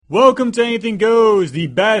Welcome to Anything Goes, the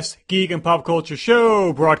best geek and pop culture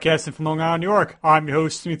show, broadcasting from Long Island, New York. I'm your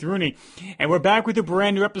host, Smith Rooney, and we're back with a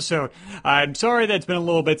brand new episode. I'm sorry that it's been a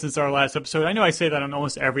little bit since our last episode. I know I say that on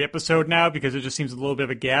almost every episode now because it just seems a little bit of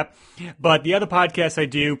a gap. But the other podcasts I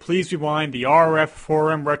do, Please Rewind, the RF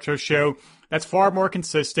Forum Retro Show, that's far more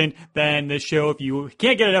consistent than this show. If you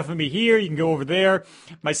can't get enough of me here, you can go over there.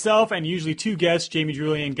 Myself and usually two guests, Jamie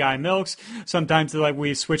Julie and Guy Milks. Sometimes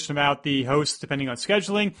we switch them out, the hosts, depending on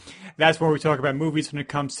scheduling. That's where we talk about movies when it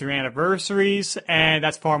comes to anniversaries, and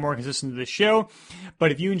that's far more consistent to this show.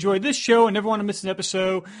 But if you enjoyed this show and never want to miss an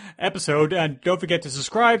episode, don't forget to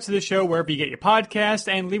subscribe to the show wherever you get your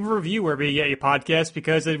podcast and leave a review wherever you get your podcast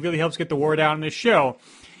because it really helps get the word out on this show.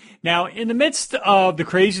 Now, in the midst of the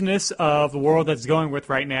craziness of the world that's going with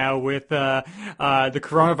right now, with the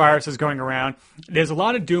coronavirus that's going around, there's a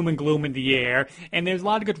lot of doom and gloom in the air, and there's a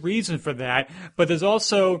lot of good reason for that. But there's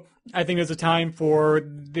also, I think, there's a time for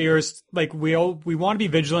we want to be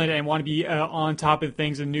vigilant and want to be on top of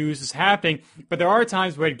things and news is happening. But there are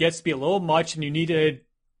times where it gets to be a little much, and you need to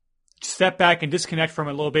step back and disconnect from it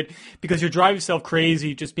a little bit because you're driving yourself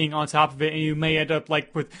crazy just being on top of it, and you may end up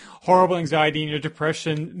with horrible anxiety, and your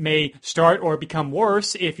depression may start or become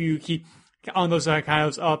worse if you keep on those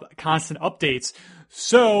constant updates.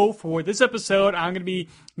 So for this episode,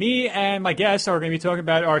 me and my guests are going to be talking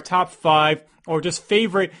about our top 5 or just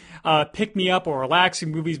favorite pick-me-up or relaxing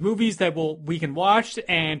movies that we can watch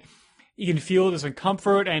and you can feel this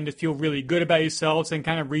comfort and to feel really good about yourselves and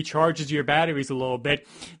kind of recharges your batteries a little bit.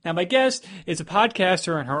 Now, my guest is a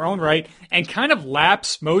podcaster in her own right and kind of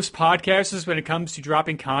laps most podcasters when it comes to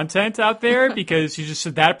dropping content out there because she's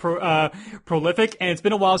just that prolific. And it's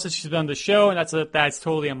been a while since she's been on the show, and that's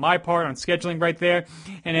totally on my part on scheduling right there.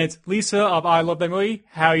 And it's Lisa of I Love That Movie.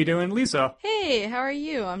 How are you doing, Lisa? Hey, how are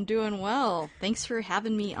you? I'm doing well. Thanks for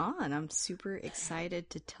having me on. I'm super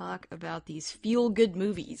excited to talk about these feel-good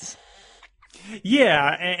movies. Yeah,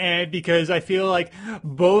 and because I feel like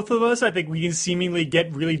both of us, I think we can seemingly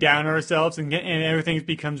get really down on ourselves and everything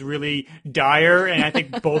becomes really dire, and I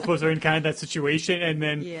think both of us are in kind of that situation, and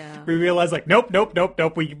then we realize nope,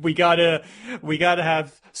 we gotta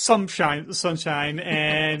have some sunshine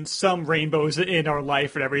and some rainbows in our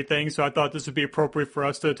life and everything, so I thought this would be appropriate for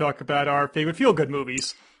us to talk about our favorite feel-good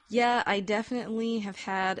movies. Yeah, I definitely have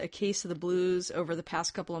had a case of the blues over the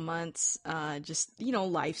past couple of months.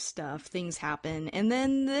 Life stuff, things happen, and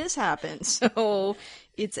then this happens. So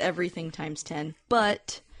it's everything times 10.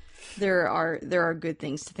 But there are good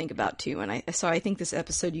things to think about too. And I think this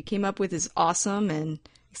episode you came up with is awesome, and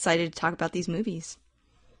excited to talk about these movies.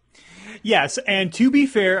 Yes, and to be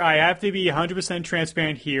fair, I have to be 100%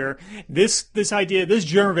 transparent here. This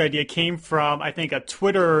germ of idea came from, I think, a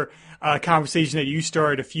Twitter conversation that you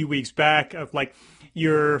started a few weeks back of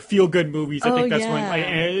your feel-good movies. I think that's when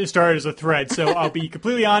it started as a thread. So I'll be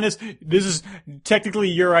completely honest. This is technically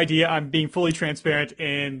your idea. I'm being fully transparent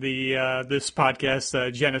in the this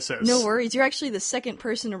podcast genesis. No worries. You're actually the second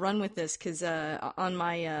person to run with this because on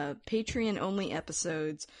my Patreon-only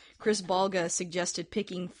episodes, Chris Balga suggested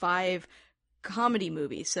picking 5 comedy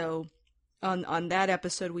movies. So on that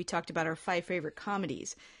episode, we talked about our 5 favorite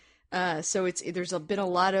comedies. So there's been a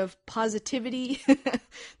lot of positivity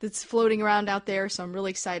that's floating around out there, so I'm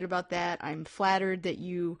really excited about that. I'm flattered that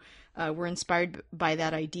you were inspired by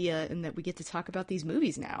that idea and that we get to talk about these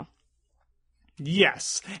movies now.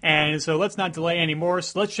 Yes, and so let's not delay anymore.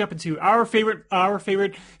 So let's jump into our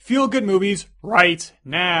favorite feel-good movies right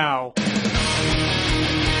now.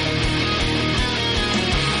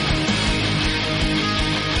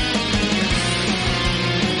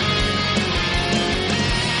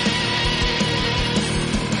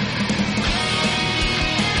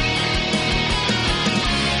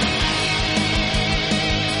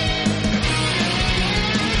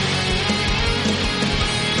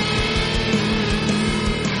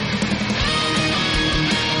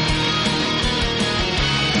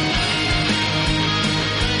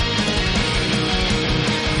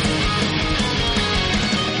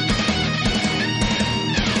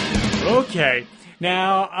 Okay.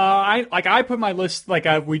 Now, I put my list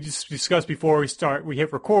we just discussed before we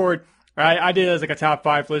hit record. I did it as a top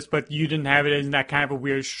 5 list, but you didn't have it in that kind of a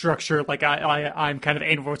weird structure. I'm kind of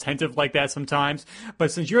anal retentive like that sometimes.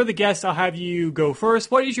 But since you're the guest, I'll have you go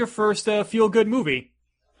first. What is your first feel good movie?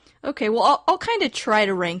 Okay, well, I'll kind of try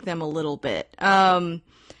to rank them a little bit.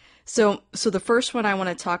 So the first one I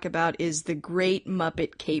want to talk about is The Great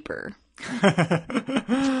Muppet Caper.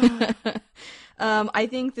 I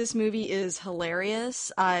think this movie is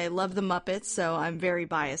hilarious. I love the Muppets, so I'm very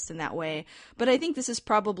biased in that way. But I think this is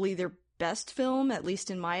probably their best film, at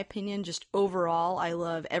least in my opinion. Just overall, I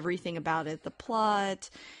love everything about it. The plot,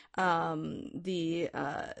 the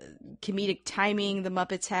comedic timing the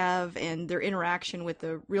Muppets have, and their interaction with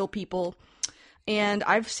the real people. And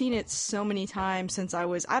I've seen it so many times since I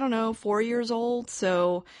was, I don't know, 4 years old.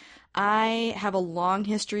 So I have a long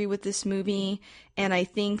history with this movie, and I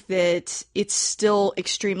think that it's still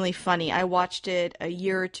extremely funny. I watched it a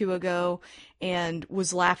year or two ago and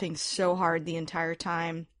was laughing so hard the entire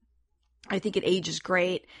time. I think it ages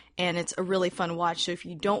great, and it's a really fun watch. So if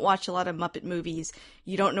you don't watch a lot of Muppet movies,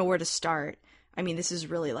 you don't know where to start. I mean, this is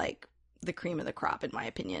really like the cream of the crop, in my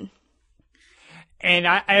opinion. And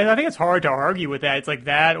I think it's hard to argue with that. It's like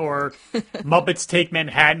that, or Muppets Take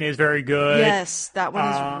Manhattan is very good. Yes, that one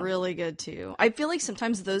is really good too. I feel like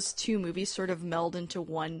sometimes those two movies sort of meld into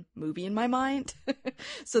one movie in my mind.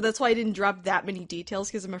 So that's why I didn't drop that many details,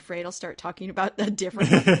 because I'm afraid I'll start talking about a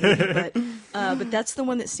different movie. But that's the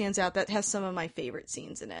one that stands out. That has some of my favorite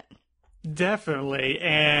scenes in it. Definitely.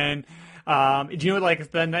 And do you know,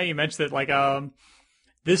 like, then you mentioned that, like,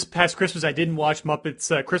 this past Christmas, I didn't watch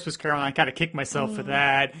Muppets Christmas Carol, and I kind of kicked myself for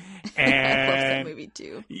that. And I love that movie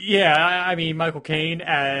too. Yeah, I mean, Michael Caine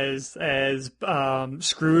as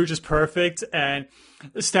Scrooge is perfect, and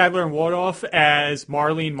Statler and Waldorf as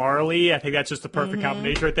Marley and Marley. I think that's just the perfect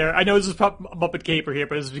combination right there. I know this is Muppet Caper here,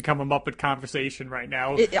 but this has become a Muppet conversation right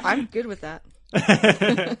now. I'm good with that.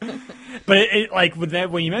 But like with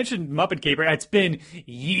that, when you mentioned Muppet Caper, it's been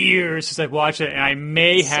years since I've watched it, and I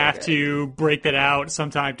may have to break that out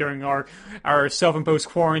sometime during our self-imposed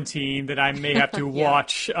quarantine. That I may have to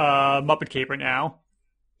watch Muppet Caper now.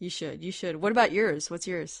 You should. What about yours? What's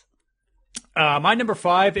yours? My number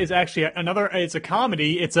 5 is actually it's a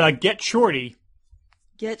comedy. It's Get Shorty.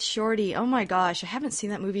 Get Shorty. Oh my gosh, I haven't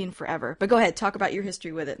seen that movie in forever. But go ahead, talk about your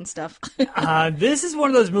history with it and stuff. This is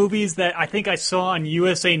one of those movies that I think I saw on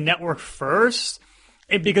USA Network first,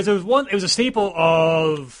 because it was a staple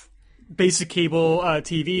of basic cable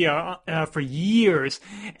TV for years,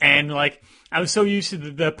 and like I was so used to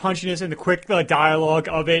the punchiness and the quick dialogue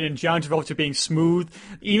of it, and John Travolta being smooth,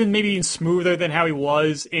 maybe even smoother than how he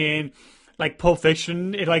was in like Pulp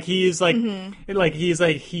Fiction. He's made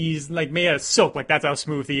out of silk. Like that's how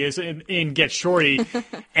smooth he is in Get Shorty.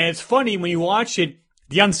 And it's funny when you watch it,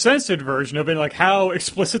 the uncensored version of it, like how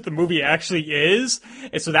explicit the movie actually is.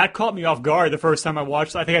 And so that caught me off guard the first time I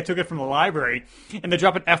watched it. I think I took it from the library, and they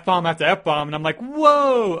drop an F-bomb after F-bomb, and I'm like,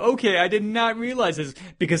 whoa, okay, I did not realize this,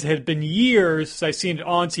 because it had been years since I've seen it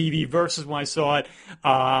on TV versus when I saw it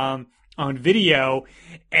on video.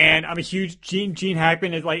 And I'm a huge Gene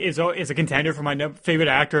Hackman is a contender for my favorite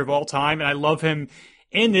actor of all time, and I love him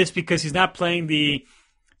in this because he's not playing the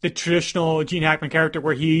traditional Gene Hackman character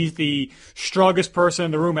where he's the strongest person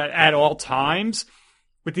in the room at all times,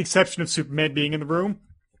 with the exception of Superman being in the room.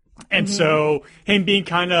 And so him being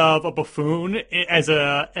kind of a buffoon as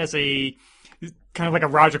a kind of like a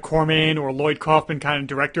Roger Corman or Lloyd Kaufman kind of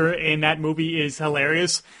director in that movie is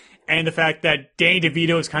hilarious. And the fact that Danny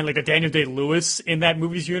DeVito is kind of like the Daniel Day-Lewis in that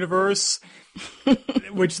movie's universe,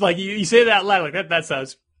 which, like, you say that out loud, like that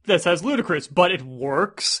sounds ludicrous, but it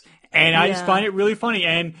works. And I just find it really funny.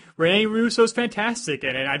 And Rene Russo is fantastic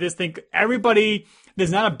in it. I just think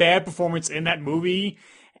there's not a bad performance in that movie.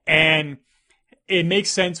 And it makes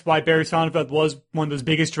sense why Barry Sonnenfeld was one of those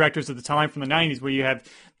biggest directors of the time from the 90s, where you have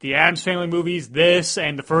the Addams Family movies, this,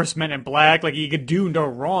 and the first Men in Black. Like, he could do no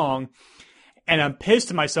wrong. And I'm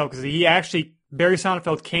pissed at myself because Barry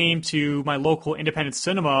Sonnenfeld came to my local independent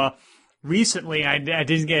cinema recently, and I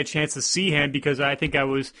didn't get a chance to see him because I think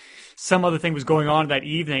some other thing was going on that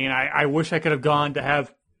evening, and I wish I could have gone to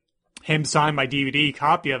have him sign my DVD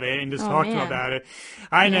copy of it and just talk to him about it.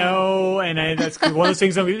 I know, and that's one of those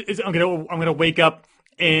things I'm gonna wake up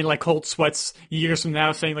in like cold sweats years from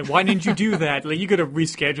now saying, like, why didn't you do that? Like, you could have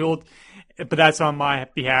rescheduled. But that's on my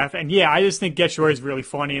behalf. And yeah, I just think Get Shorty is really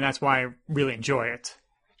funny, and that's why I really enjoy it.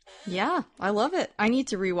 Yeah, I love it. I need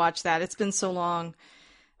to rewatch that. It's been so long.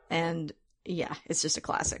 And yeah, it's just a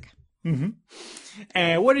classic. Mm-hmm.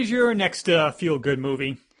 And what is your next feel-good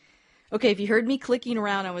movie? Okay, if you heard me clicking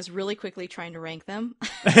around, I was really quickly trying to rank them.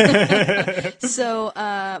 So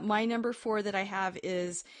my number 4 that I have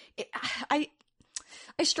is... I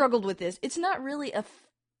struggled with this. It's not really a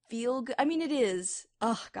feel good. I mean, it is.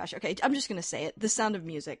 Oh gosh. Okay, I'm just gonna say it. The Sound of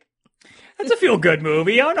Music. That's a feel-good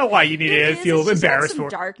movie. I don't know why you need to feel embarrassed for.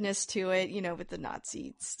 Some darkness to it, with the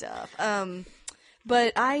Nazi stuff.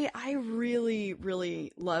 But I really,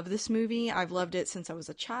 really love this movie. I've loved it since I was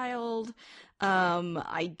a child.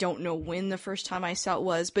 I don't know when the first time I saw it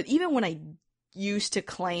was, but even when I used to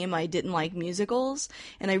claim I didn't like musicals,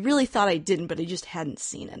 and I really thought I didn't, but I just hadn't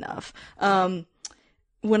seen enough.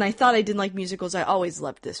 when I thought I didn't like musicals, I always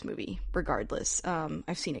loved this movie, regardless.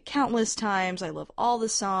 I've seen it countless times. I love all the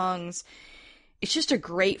songs. It's just a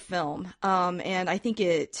great film. And I think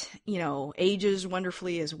it, ages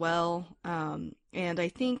wonderfully as well. And I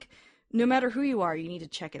think no matter who you are, you need to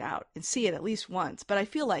check it out and see it at least once. But I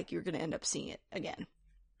feel like you're going to end up seeing it again.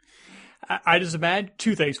 I just imagine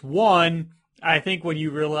two things. One, I think when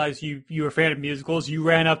you realized you were a fan of musicals, you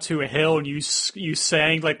ran up to a hill and you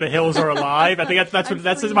sang like the hills are alive. I think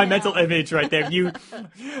that's my mental image right there. You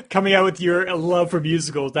coming out with your love for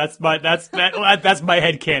musicals. That's my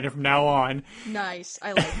headcanon from now on. Nice,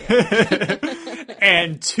 I like it.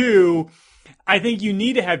 And two, I think you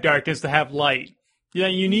need to have darkness to have light.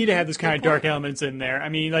 You need to have this kind of dark elements in there. I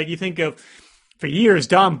mean, like you think of. For years,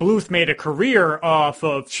 Don Bluth made a career off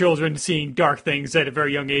of children seeing dark things at a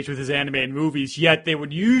very young age with his animated movies, yet they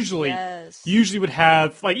would usually would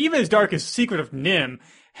have, like, even as dark as Secret of NIMH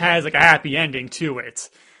has, like, a happy ending to it.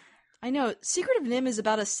 I know. Secret of NIMH is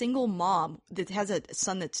about a single mom that has a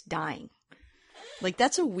son that's dying. Like,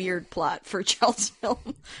 that's a weird plot for a child's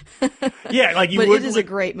film. Yeah, like, but it is a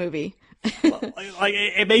great movie. Like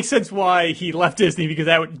it makes sense why he left Disney, because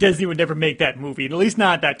Disney would never make that movie, at least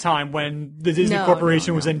not at that time when the Disney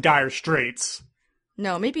Corporation was in dire straits.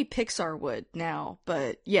 No, maybe Pixar would now,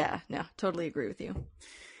 but yeah, no, totally agree with you.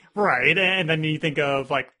 Right, and then you think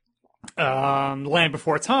of like Land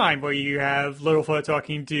Before Time, where you have Littlefoot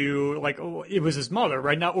talking to it was his mother,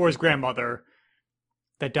 right? Not or his grandmother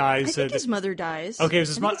that dies. I think his mother dies. Okay, it was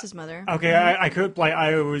his mother. It's his mother. Okay, mm-hmm.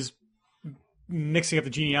 I was mixing up the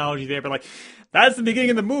genealogy there, but like that's the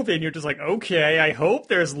beginning of the movie, and you're just like, okay, I hope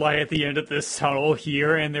there's light at the end of this tunnel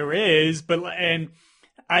here, and there is. And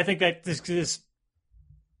I think that this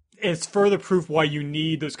is further proof why you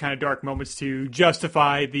need those kind of dark moments to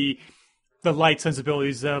justify the light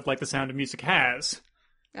sensibilities of like The Sound of Music has.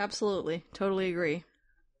 Absolutely, totally agree.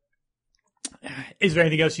 Is there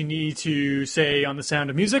anything else you need to say on The Sound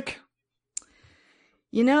of Music?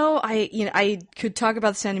 I could talk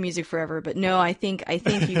about The Sound of Music forever, but no, I think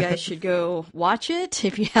you guys should go watch it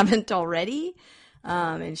if you haven't already.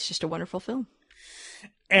 And it's just a wonderful film.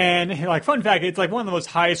 And like fun fact, it's like one of the most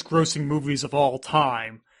highest grossing movies of all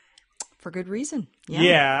time. For good reason.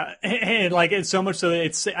 Yeah. And like it's so much so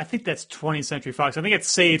that I think that's 20th Century Fox. I think it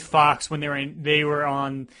saved Fox when they were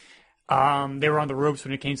on the ropes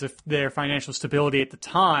when it came to their financial stability at the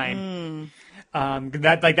time.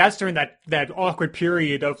 That's during that awkward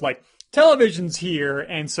period of like television's here,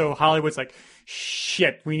 and so Hollywood's like,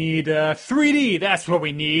 shit, we need 3D. That's what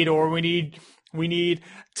we need, or we need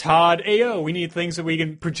Todd AO. We need things that we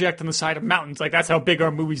can project on the side of mountains. Like that's how big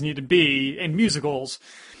our movies need to be in musicals.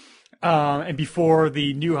 And before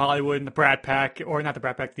the New Hollywood and the Brat Pack, or not the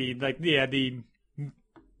Brat Pack, the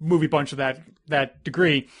movie bunch of that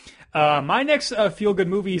degree. My next feel good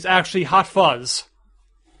movie is actually Hot Fuzz.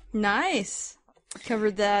 Nice.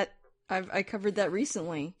 Covered that. I covered that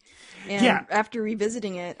recently, and after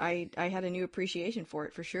revisiting it, I had a new appreciation for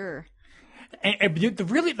it for sure. And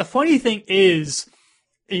the funny thing is,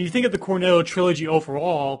 and you think of the Cornetto trilogy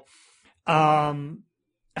overall,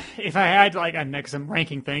 if I had because I'm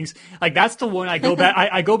ranking things, like that's the one I go back.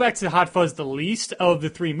 I go back to Hot Fuzz the least of the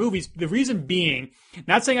three movies. The reason being,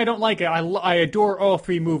 not saying I don't like it. I adore all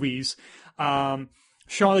three movies.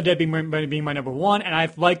 Shaun of the Dead being my number one, and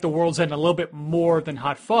I've liked The World's End a little bit more than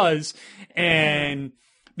Hot Fuzz, and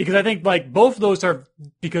because I think like both of those are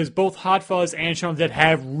because both Hot Fuzz and Shaun of the Dead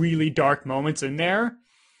have really dark moments in there.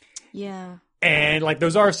 Yeah. And like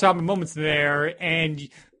those are somber moments there, and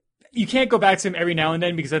you can't go back to them every now and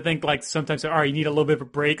then because I think like sometimes you need a little bit of a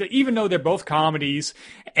break, like, even though they're both comedies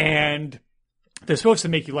and they're supposed to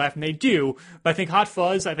make you laugh, and they do. But I think Hot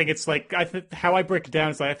Fuzz, I think it's like how I break it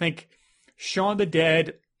down is like I think Shaun of the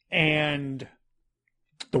Dead and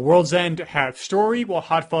The World's End have story, while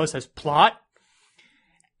Hot Fuzz has plot.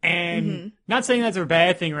 And not saying that's a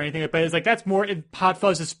bad thing or anything, but it's like that's more. Hot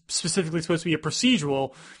Fuzz is specifically supposed to be a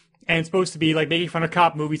procedural, and it's supposed to be like making fun of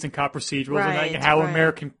cop movies and cop procedurals, right, and like how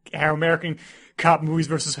American cop movies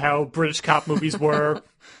versus how British cop movies were.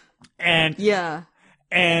 And yeah.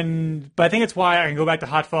 But I think it's why I can go back to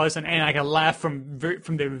Hot Fuzz and I can laugh from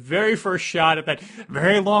the very first shot of that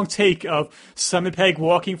very long take of Simon Pegg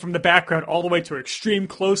walking from the background all the way to extreme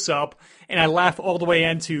close-up, and I laugh all the way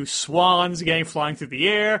into swans flying through the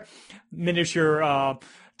air, miniature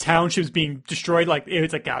townships being destroyed like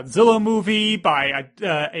it's a Godzilla movie by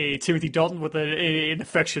a Timothy Dalton with an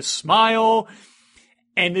infectious smile,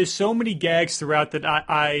 and there's so many gags throughout that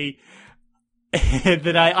I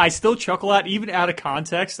still chuckle at, even out of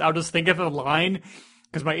context. I'll just think of a line,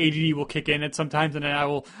 because my ADD will kick in at sometimes, and then I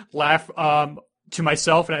will laugh to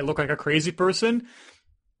myself, and I look like a crazy person.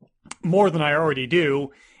 more than I already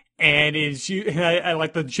do. And I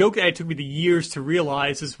like the joke that it took me the years to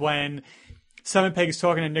realize is when Simon Pegg is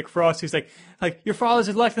talking to Nick Frost. He's like your father's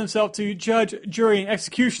elected himself to judge, jury, and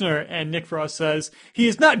executioner, and Nick Frost says he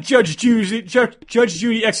is not Judge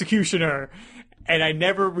Judy, executioner. And I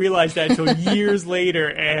never realized that until years later,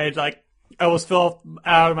 and like I almost fell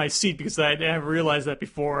out of my seat because I never realized that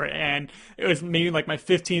before, and it was maybe like my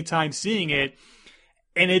 15th time seeing it.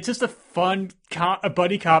 And it's just a fun a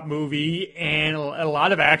buddy cop movie, and a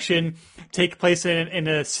lot of action take place in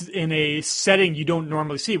a setting you don't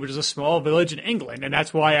normally see, which is a small village in England, and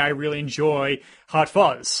that's why I really enjoy Hot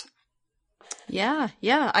Fuzz. Yeah,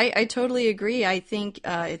 I totally agree. I think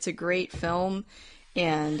it's a great film,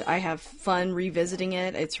 and I have fun revisiting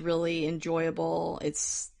it. It's really enjoyable.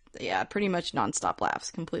 It's pretty much nonstop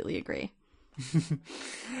laughs. Completely agree.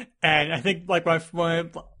 And I think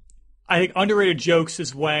I think underrated jokes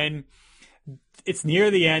is when it's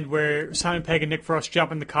near the end where Simon Pegg and Nick Frost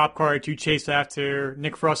jump in the cop car to chase after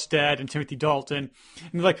Nick Frost's dad and Timothy Dalton.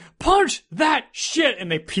 And they're like, punch that shit!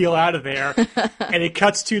 And they peel out of there. And it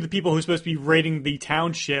cuts to the people who are supposed to be raiding the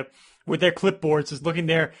township with their clipboards, just looking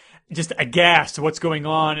there, just aghast to what's going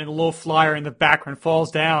on. And a little flyer in the background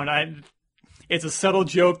falls down. It's a subtle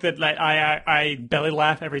joke that I belly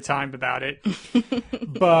laugh every time about it.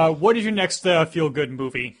 But what is your next feel-good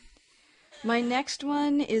movie? My next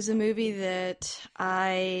one is a movie that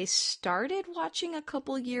I started watching a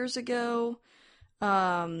couple years ago.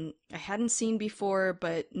 I hadn't seen before,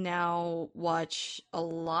 but now watch a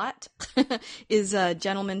lot, is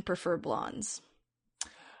Gentlemen Prefer Blondes.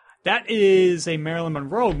 That is a Marilyn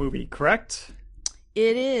Monroe movie, correct?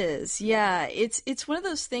 It is, yeah. It's one of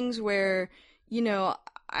those things where, you know,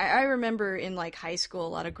 I remember in like high school, a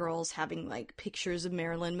lot of girls having like pictures of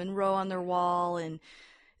Marilyn Monroe on their wall and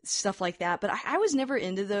stuff like that, but I was never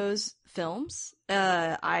into those films.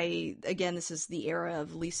 Again, this is the era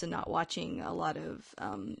of Lisa not watching a lot of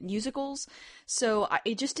musicals, so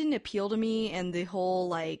it just didn't appeal to me, and the whole,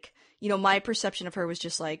 like, you know, my perception of her was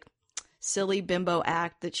just like silly bimbo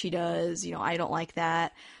act that she does, you know, I don't like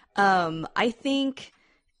that. I think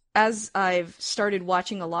as I've started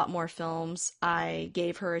watching a lot more films, I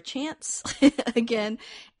gave her a chance again,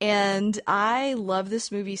 and I love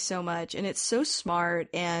this movie so much, and it's so smart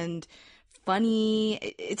and funny.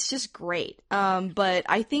 It's just great. But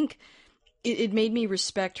I think it made me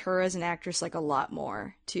respect her as an actress like a lot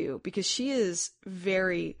more too, because she is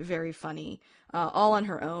very, very funny. All on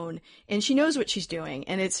her own, and she knows what she's doing,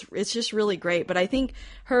 and it's just really great. But I think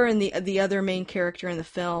her and the other main character in the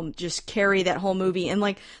film just carry that whole movie, and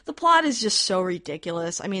like the plot is just so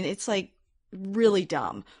ridiculous. I mean, it's like really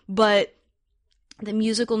dumb, but the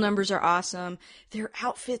musical numbers are awesome. Their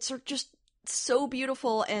outfits are just so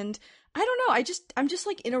beautiful, and I don't know, I'm just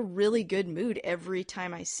like in a really good mood every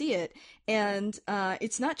time I see it. And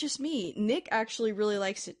it's not just me. Nick actually really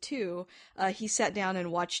likes it too. He sat down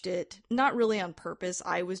and watched it, not really on purpose.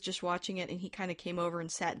 I was just watching it, and he kind of came over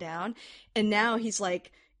and sat down. And now he's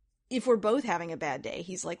like, if we're both having a bad day,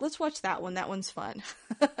 he's like, let's watch that one. That one's fun.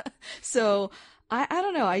 So I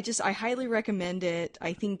don't know. I highly recommend it.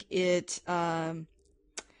 I think it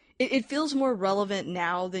feels more relevant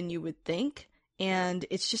now than you would think. And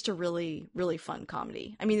it's just a really, really fun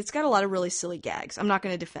comedy. I mean, it's got a lot of really silly gags. I'm not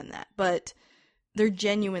going to defend that, but they're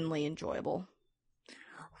genuinely enjoyable.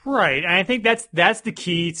 Right. And I think that's the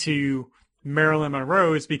key to Marilyn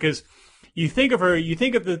Monroe, is because you think of her, you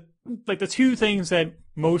think of the two things that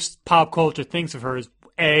most pop culture thinks of her is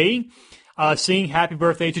A, singing Happy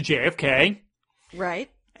Birthday to JFK. Right.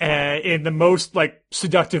 In the most like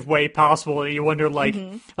seductive way possible. And you wonder like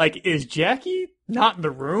is Jackie not in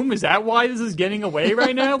the room? Is that why this is getting away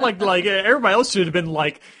right now? like everybody else should have been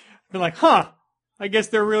like, huh, I guess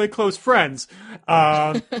they're really close friends.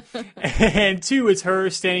 And two, it's her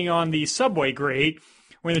standing on the subway grate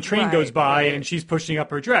when the train goes by and she's pushing up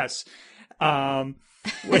her dress. Yeah,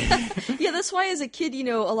 that's why as a kid, you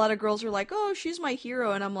know, a lot of girls were like, oh, she's my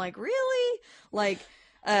hero. And I'm like, really? Like,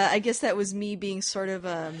 I guess that was me being sort of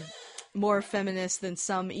more feminist than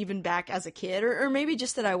some even back as a kid, or maybe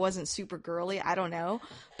just that I wasn't super girly. I don't know,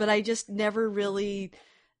 but I just never really,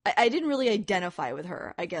 I didn't really identify with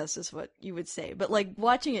her, I guess is what you would say. But like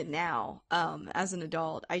watching it now, as an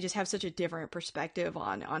adult, I just have such a different perspective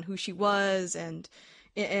on who she was and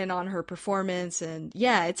on her performance. And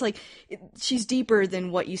yeah, it's like, she's deeper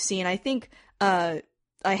than what you see. And I think, I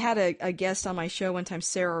had a guest on my show one time,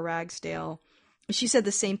 Sarah Ragsdale. She said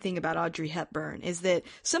the same thing about Audrey Hepburn, is that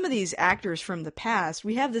some of these actors from the past,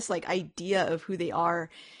 we have this like idea of who they are,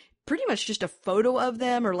 pretty much just a photo of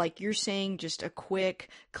them, or like you're saying, just a quick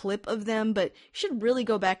clip of them, but you should really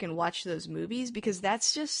go back and watch those movies, because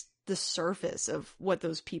that's just the surface of what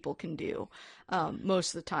those people can do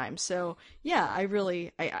most of the time. So yeah, I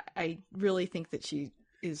really think that she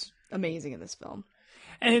is amazing in this film.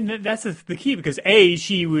 And that's the key, because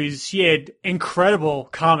she had incredible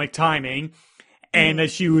comic timing, and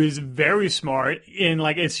that she was very smart in,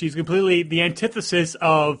 like, she's completely the antithesis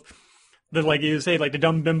of the, like you say, like the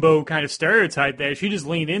dumb bimbo kind of stereotype there. She just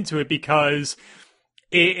leaned into it because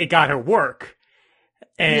it got her work.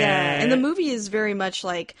 And the movie is very much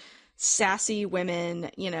like sassy women,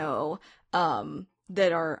 that know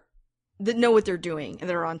what they're doing and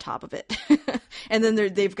that are on top of it. And then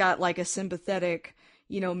they've got like a sympathetic,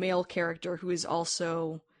 male character who is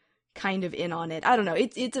also kind of in on it. I don't know.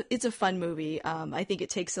 It's a fun movie. I think it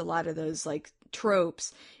takes a lot of those like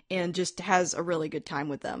tropes and just has a really good time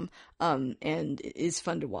with them. And is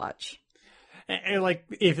fun to watch. And like,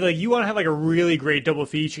 if like you want to have like a really great double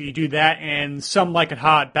feature, you do that and Some Like It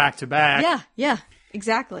Hot back to back. Yeah,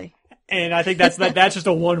 exactly. And I think that's just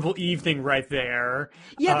a wonderful evening right there.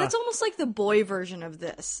 Yeah, that's almost like the boy version of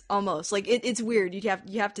this. Almost like it's weird. You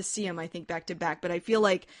have to see them, I think, back to back. But I feel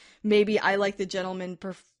like maybe I like The Gentlemen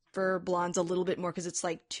Prefer Blondes a little bit more because it's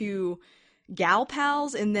like two gal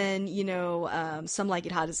pals, and then Some Like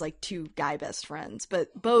It Hot is like two guy best friends, but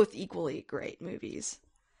both equally great movies.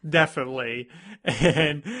 Definitely.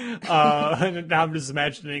 And now I'm just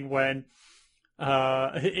imagining when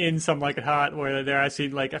in Some Like It Hot, where they're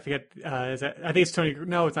asking, like, I forget, I think it's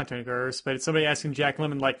no, it's not Tony Gurrs, but it's somebody asking Jack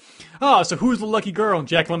Lemmon, like, oh, so who's the lucky girl? And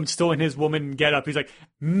Jack Lemmon's still in his woman get up. He's like,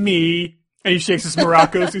 me. And he shakes his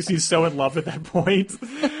maracas because he's so in love at that point.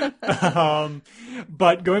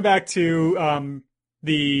 But going back to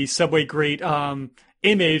the Subway great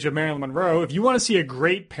image of Marilyn Monroe, if you want to see a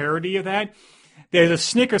great parody of that, there's a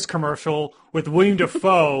Snickers commercial with William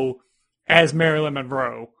Dafoe as Marilyn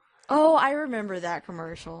Monroe. Oh, I remember that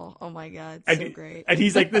commercial. Oh my God, so great. And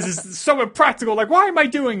he's like, this is so impractical. Like, why am I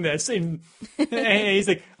doing this? And he's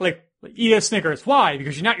like, eat a Snickers. Why?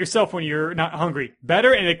 Because you're not yourself when you're not hungry.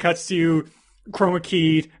 Better? And it cuts to chroma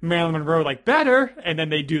keyed Marilyn Monroe, like, better? And then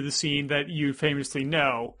they do the scene that you famously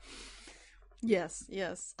know. Yes.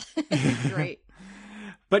 Great.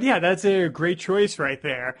 But yeah, that's a great choice right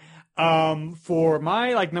there. For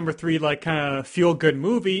my, like, number 3, like, kind of feel-good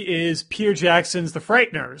movie is Peter Jackson's The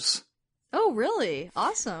Frighteners. Oh, really?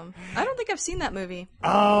 Awesome. I don't think I've seen that movie.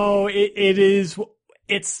 Oh,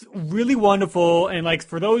 it's really wonderful. And, like,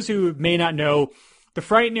 for those who may not know, The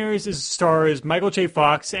Frighteners stars Michael J.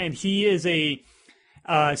 Fox, and he is a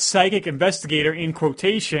psychic investigator, in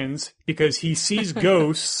quotations, because he sees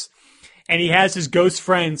ghosts. And he has his ghost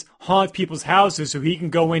friends haunt people's houses so he can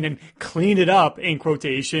go in and clean it up, in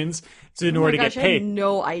quotations, in order to get paid. I had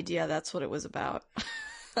no idea that's what it was about.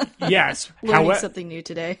 Yes. Learning something new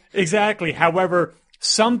today. Exactly. However,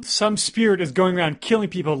 some spirit is going around killing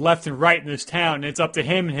people left and right in this town, and it's up to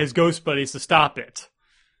him and his ghost buddies to stop it.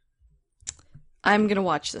 I'm going to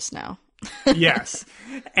watch this now. Yes.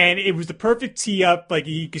 And it was the perfect tee up, like,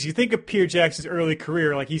 because you think of Peter Jackson's early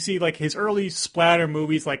career, like, you see, like, his early splatter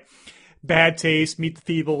movies, like Bad Taste, Meet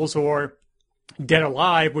the Feebles, or Dead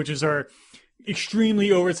Alive, which are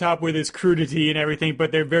extremely over top with his crudity and everything,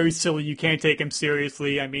 but they're very silly. You can't take him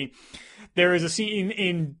seriously. I mean, there is a scene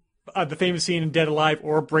in the famous scene in Dead Alive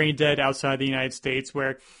or Brain Dead outside the United States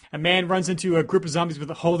where a man runs into a group of zombies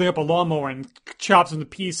with holding up a lawnmower and chops them to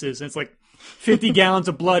pieces. And it's like 50 gallons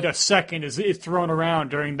of blood a second is thrown around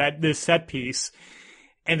during this set piece.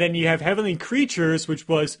 And then you have Heavenly Creatures, which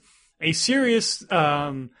was a serious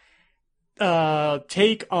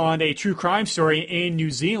take on a true crime story in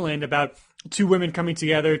New Zealand about two women coming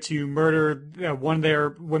together to murder one of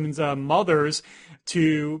their women's mothers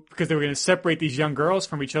because they were going to separate these young girls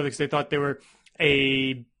from each other because they thought they were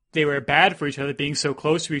bad for each other, being so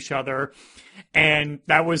close to each other. And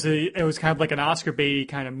it was kind of like an Oscar bait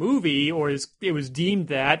kind of movie, or it was deemed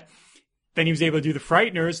that. Then he was able to do The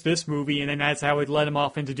Frighteners, this movie, and then that's how it led him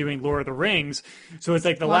off into doing Lord of the Rings. So it's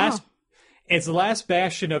like the last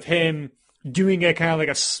bastion of him doing a kind of like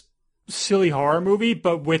a silly horror movie,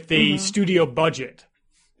 but with a studio budget.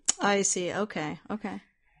 I see. Okay.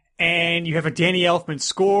 And you have a Danny Elfman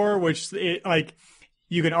score, which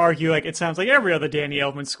you can argue like it sounds like every other Danny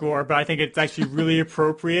Elfman score, but I think it's actually really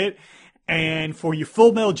appropriate. And for you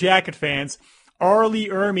Full Metal Jacket fans, R. Lee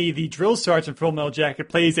Ermey, the drill sergeant Full Metal Jacket,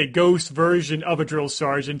 plays a ghost version of a drill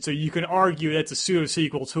sergeant, so you can argue that's a pseudo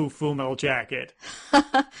sequel to Full Metal Jacket.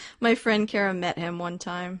 My friend Kara met him one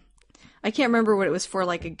time. I can't remember what it was for,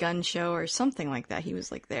 like a gun show or something like that. He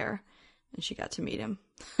was like there, and she got to meet him.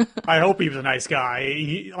 I hope he was a nice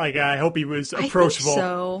guy. I hope he was approachable. I think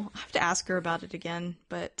so. I have to ask her about it again,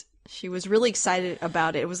 but she was really excited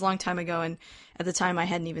about it. It was a long time ago, and at the time I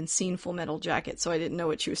hadn't even seen Full Metal Jacket, so I didn't know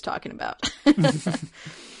what she was talking about.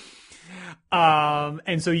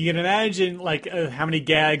 And so you can imagine like how many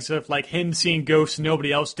gags of like him seeing ghosts and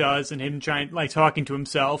nobody else does, and him trying like talking to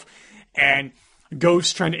himself, and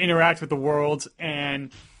ghosts trying to interact with the world,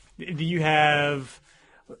 and you have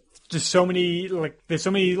just so many like there's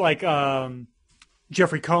so many like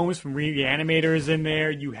Jeffrey Combs from Reanimators in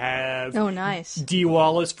there. You have nice. Dee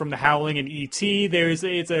Wallace from The Howling and E.T.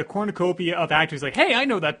 It's a cornucopia of actors like, hey, I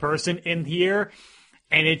know that person in here,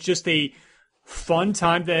 and it's just a fun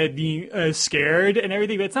time to be scared and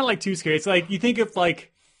everything, but it's not like too scary. It's like you think of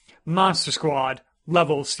like Monster Squad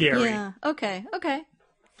level scary. Yeah. Okay.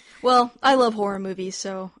 Well, I love horror movies,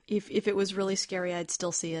 so if it was really scary, I'd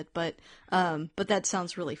still see it. But that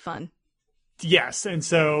sounds really fun. Yes, and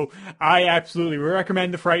so I absolutely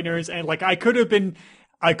recommend The Frighteners. And like I could have been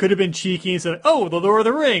cheeky and said, "Oh, The Lord of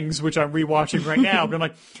the Rings," which I'm rewatching right now. But I'm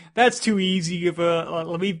like, that's too easy.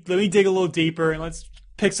 Let me dig a little deeper and let's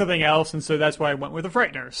pick something else. And so that's why I went with The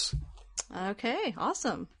Frighteners. Okay,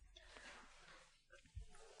 awesome.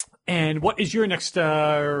 And what is your next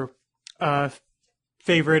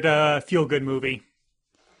favorite feel-good movie?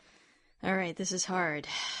 All right, this is hard.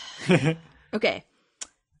 Okay.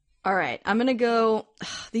 All right, I'm going to go...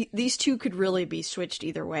 These two could really be switched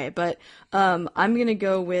either way, but I'm going to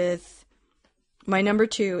go with... My number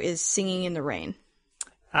 2 is Singing in the Rain.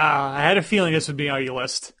 I had a feeling this would be on your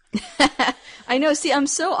list. I know, see, I'm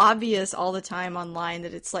so obvious all the time online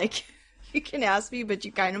that it's like, you can ask me, but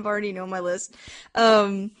you kind of already know my list.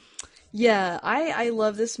 Yeah, I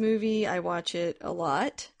love this movie. I watch it a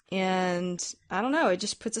lot, and I don't know, it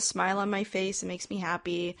just puts a smile on my face. It makes me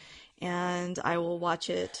happy, and I will watch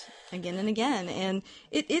it again and again. And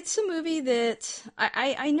it's a movie that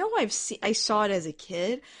I know I saw it as a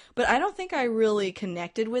kid, but I don't think I really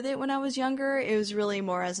connected with it when I was younger. It was really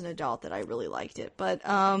more as an adult that I really liked it. But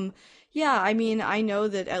yeah, I mean, I know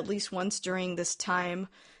that at least once during this time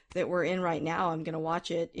that we're in right now, I'm going to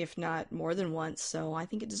watch it, if not more than once. So I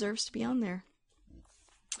think it deserves to be on there.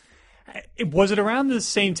 Was it around the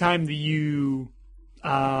same time that you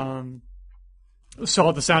saw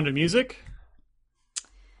The Sound of Music?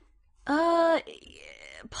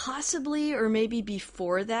 Possibly, or maybe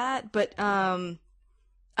before that, but I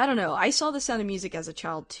don't know. I saw The Sound of Music as a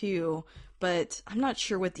child too, but I'm not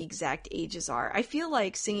sure what the exact ages are. I feel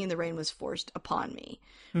like Singing in the Rain was forced upon me,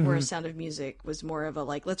 whereas Sound of Music was more of a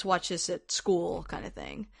like, let's watch this at school kind of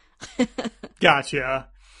thing. Gotcha.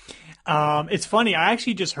 It's funny. I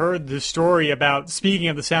actually just heard the story about, speaking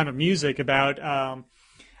of The Sound of Music, about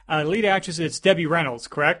lead actress. It's Debbie Reynolds,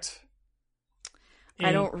 correct?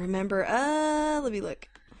 I don't remember. Let me look.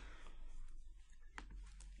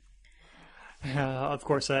 Of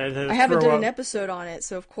course, I haven't done an episode on it,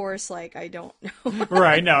 so of course, like, I don't know.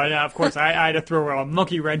 Right, no, of course, I had to throw a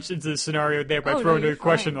monkey wrench into the scenario there by throwing a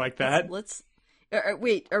question like that. Let's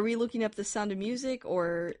wait, are we looking up The Sound of Music,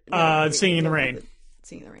 or... Singing in the Rain.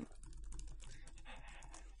 Singing in the Rain.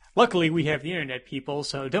 Luckily, we have the internet, people,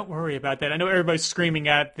 so don't worry about that. I know everybody's screaming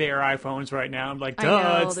at their iPhones right now. I'm like, duh.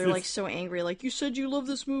 I know, they're like so angry. Like, you said you love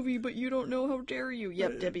this movie, but you don't know, how dare you?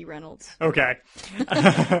 Yep, Debbie Reynolds. Okay.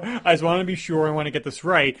 I just want to be sure I want to get this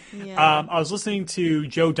right. Yeah. I was listening to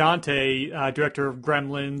Joe Dante, director of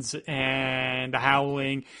Gremlins and The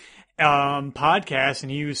Howling, podcast,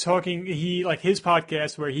 and he was talking, his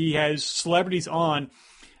podcast where he has celebrities on,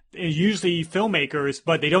 usually filmmakers,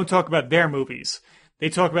 but they don't talk about their movies. They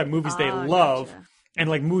talk about movies they love, gotcha. And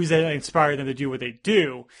like movies that inspire them to do what they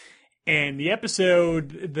do. And the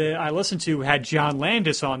episode that I listened to had John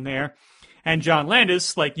Landis on there. And John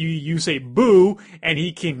Landis, like you say boo, and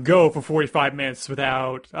he can go for 45 minutes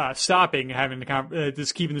without stopping, having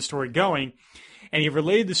just keeping the story going. And he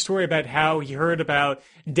related the story about how he heard about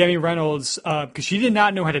Debbie Reynolds, because she did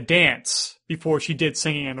not know how to dance before she did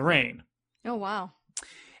Singing in the Rain. Oh, wow.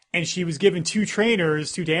 And she was given two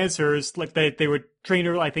dancers, like they would train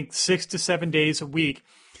her, I think, 6 to 7 days a week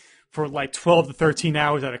for like 12 to 13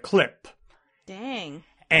 hours at a clip. Dang.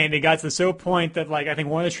 And it got to the point that, like, I think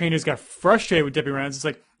one of the trainers got frustrated with Debbie Reynolds. It's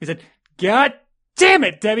like, he said, God damn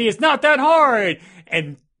it, Debbie, it's not that hard.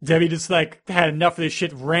 And Debbie just, like, had enough of this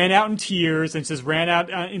shit, ran out in tears, and just ran out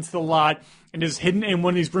into the lot, and just hidden in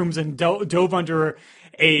one of these rooms and dove under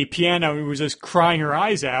a piano and was just crying her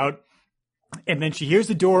eyes out. And then she hears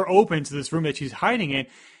the door open to this room that she's hiding in.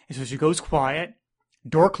 And so she goes quiet.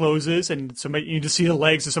 Door closes, and you just see the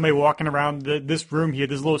legs of somebody walking around this room here,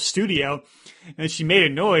 this little studio. And she made a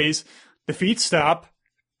noise. The feet stop,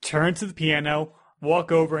 turn to the piano,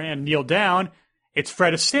 walk over and kneel down. It's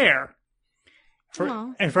Fred Astaire.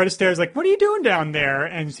 Aw. And Fred Astaire's like, what are you doing down there?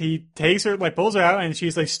 And he takes her, like, pulls her out, and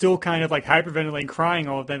she's, like, still kind of, like, hyperventilating, crying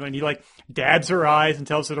all of them. And he, like, dabs her eyes and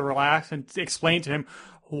tells her to relax and explain to him,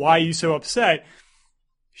 why are you so upset?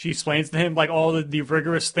 She explains to him, like, all the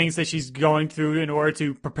rigorous things that she's going through in order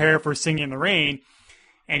to prepare for Singing in the Rain.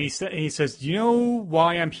 And he says, do you know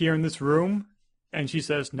why I'm here in this room? And she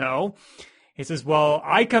says, no. He says, well,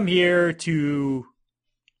 I come here to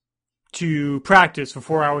practice for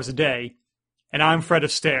 4 hours a day. And I'm Fred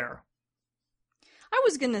Astaire. I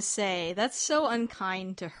was gonna say, that's so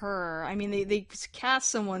unkind to her. I mean, they cast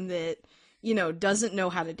someone that, doesn't know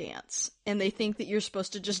how to dance. And they think that you're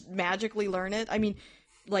supposed to just magically learn it. I mean,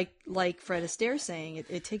 like Fred Astaire saying,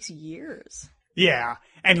 it takes years. Yeah.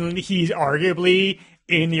 And he's arguably,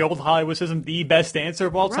 in the old Hollywood system, the best dancer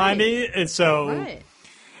of all time. And so... Right.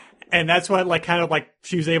 And that's what, like, kind of, like,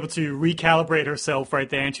 she was able to recalibrate herself right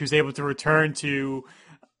there. And she was able to return to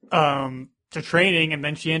training, and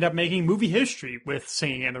then she ended up making movie history with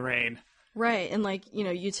Singing in the Rain. Right, and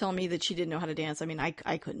you tell me that she didn't know how to dance. I mean,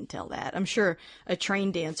 I couldn't tell that. I'm sure a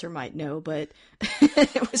trained dancer might know, but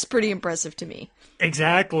it was pretty impressive to me.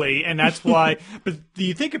 Exactly, and that's why, but do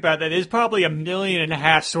you think about that, there's probably 1.5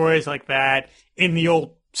 million stories like that in the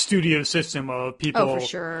old studio system of people. Oh, for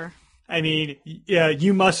sure. I mean, yeah,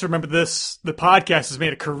 you must remember this, the podcast has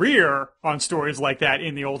made a career on stories like that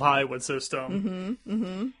in the old Hollywood system.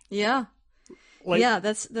 Yeah. Like, yeah,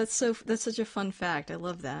 that's such a fun fact. I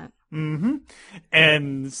love that. And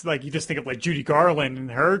it's like, you just think of like Judy Garland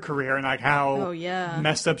and her career and like how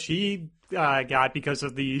messed up she got because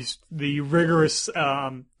of the rigorous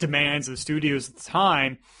demands of the studios at the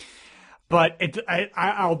time. But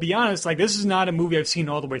I'll be honest, like, this is not a movie I've seen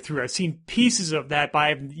all the way through. I've seen pieces of that, but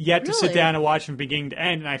I've yet to sit down and watch from beginning to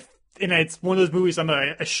end. And it's one of those movies I'm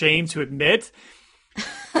ashamed to admit.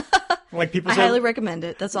 Like, people say, I highly recommend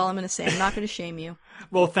it. That's all I'm going to say. I'm not going to shame you.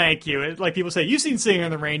 Well, thank you. Like, people say, you've seen Singing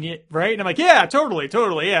in the Rain, right? And I'm like, yeah, totally,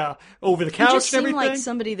 yeah. Over the couch you just and everything. seem like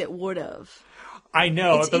somebody that would have. I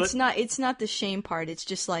know. It's not the shame part. It's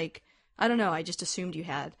just like, I don't know. I just assumed you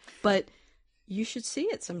had. But you should see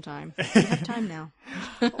it sometime. You have time now.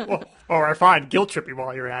 Well, all right, fine. Guilt trip you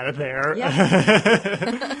while you're at it there.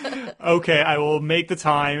 Yeah. Okay, I will make the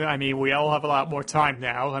time. I mean, we all have a lot more time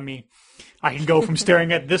now. I mean, I can go from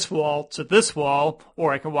staring at this wall to this wall,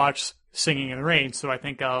 or I can watch Singing in the Rain. So I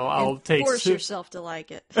think I'll take... Force yourself to like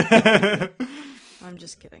it. I'm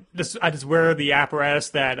just kidding. I just wear the apparatus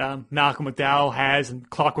that Malcolm McDowell has in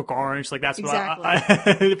Clockwork Orange. Like, that's exactly. what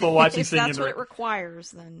I for watching if Singing in that's the what Rain. it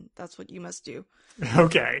requires, then that's what you must do.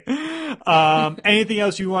 Okay. Anything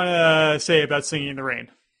else you want to say about Singing in the Rain?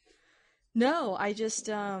 No, I just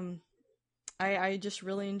I just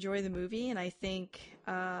really enjoy the movie, and I think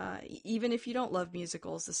even if you don't love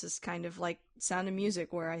musicals, this is kind of like Sound of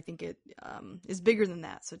Music, where I think it is bigger than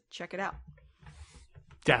that. So check it out.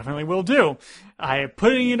 Definitely will do. I am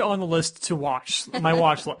putting it on the list to watch, my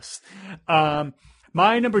watch list.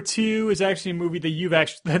 My number 2 is actually a movie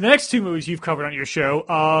that the next 2 movies you've covered on your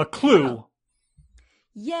show, Clue. Oh.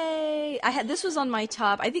 Yay! This was on my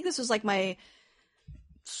top. I think this was like my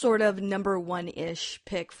sort of number 1-ish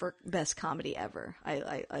pick for best comedy ever.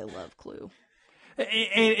 I love Clue.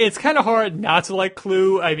 It's kind of hard not to like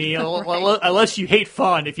Clue. I mean, right. Unless you hate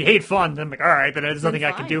fun. If you hate fun, then I'm like, all right, then there's nothing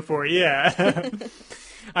I can do for you. Yeah.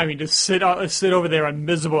 I mean, just sit over there on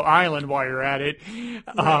Miserable Island while you're at it.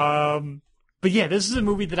 Right. But yeah, this is a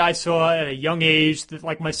movie that I saw at a young age. That,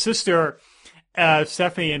 like, my sister,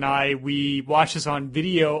 Stephanie, and we watch this on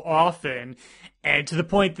video often, and to the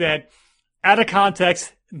point that, out of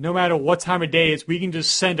context, no matter what time of day it is, we can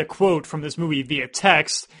just send a quote from this movie via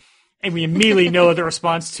text, and we immediately know the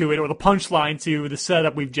response to it or the punchline to the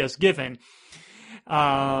setup we've just given.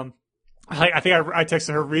 I think I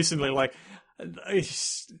texted her recently, like,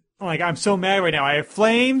 I'm so mad right now. I have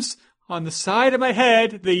flames on the side of my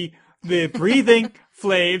head, the breathing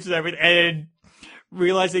flames and everything, and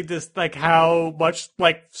realizing this, like, how much,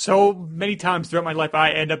 like, so many times throughout my life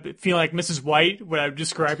I end up feeling like Mrs. White when I'm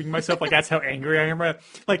describing myself. Like, that's how angry I am.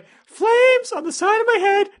 Like, flames on the side of my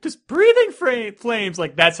head, just breathing flames.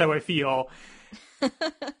 Like, that's how I feel.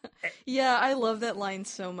 Yeah, I love that line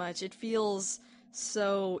so much. It feels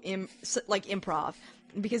so like improv,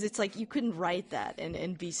 because it's like you couldn't write that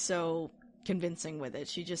and be so convincing with it.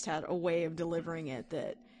 She just had a way of delivering it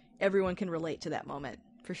that everyone can relate to that moment,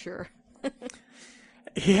 for sure.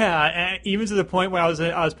 Yeah, and even to the point when I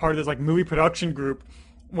was part of this, like, movie production group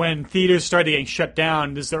when theaters started getting shut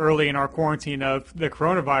down. This is early in our quarantine of the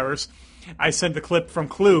coronavirus. I sent the clip from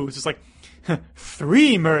Clue. It's just like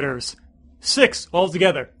 3 murders, 6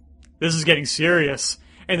 altogether. This is getting serious.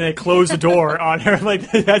 and then close the door on her. Like,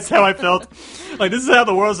 that's how I felt. Like, this is how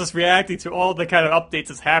the world's just reacting to all the kind of updates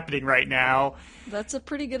that's happening right now. That's a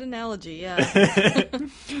pretty good analogy, yeah.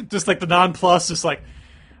 Just like the non-plus, just like,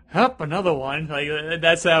 up another one. Like,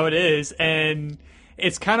 that's how it is. And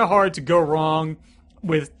it's kind of hard to go wrong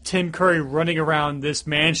with Tim Curry running around this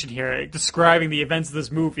mansion here, describing the events of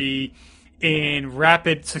this movie in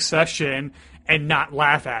rapid succession and not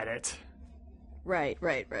laugh at it. Right.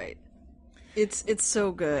 It's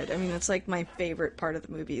so good. I mean, it's like my favorite part of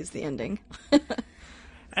the movie is the ending.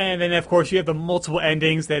 And then, of course, you have the multiple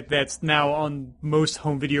endings that's now on most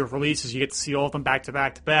home video releases. You get to see all of them back to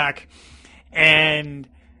back to back. And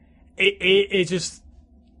it just...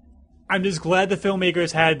 I'm just glad the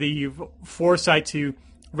filmmakers had the foresight to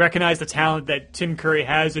recognize the talent that Tim Curry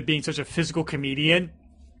has of being such a physical comedian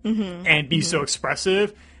and be so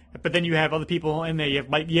expressive. But then you have other people in there. You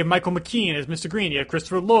have Michael McKean as Mr. Green. You have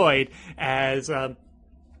Christopher Lloyd as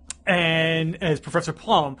Professor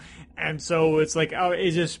Plum. And so it's like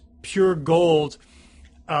it's just pure gold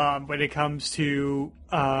when it comes to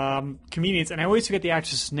comedians. And I always forget the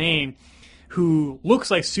actress' name, who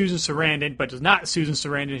looks like Susan Sarandon, but is not Susan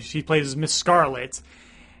Sarandon. She plays as Miss Scarlet.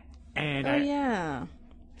 And yeah.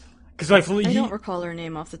 Because I don't recall her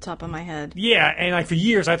name off the top of my head. Yeah, and like for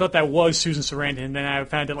years I thought that was Susan Sarandon, and then I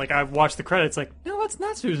found it like I watched the credits, like no, that's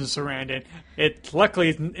not Susan Sarandon. Luckily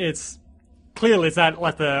it's clearly it's not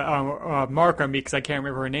left a mark on me because I can't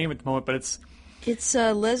remember her name at the moment, but it's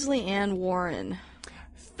Leslie Ann Warren.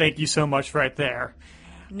 Thank you so much, right there.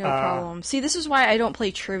 No problem. See, this is why I don't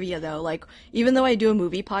play trivia, though. Like, even though I do a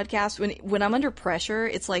movie podcast, when I'm under pressure,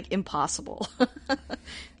 it's, like, impossible.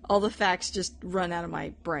 All the facts just run out of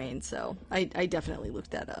my brain, so I definitely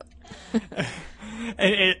looked that up.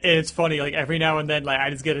 And it's funny, like every now and then, like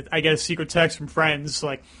I get a secret text from friends,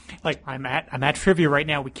 like I'm at trivia right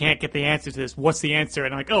now. We can't get the answer to this. What's the answer?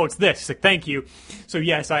 And I'm like, oh, it's this. It's like, thank you. So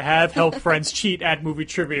yes, I have helped friends cheat at movie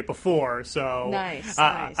trivia before. So nice.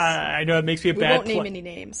 I know it makes me a bad. We won't name any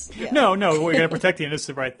names. Yeah. No, we're gonna protect the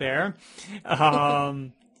innocent right there.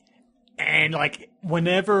 And like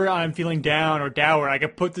whenever I'm feeling down or dour, I can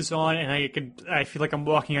put this on and I feel like I'm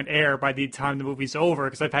walking on air by the time the movie's over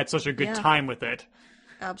because I've had such a good time with it.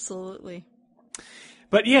 Absolutely.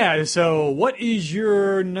 But yeah, so what is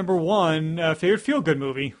your number one favorite feel-good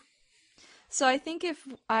movie? So I think if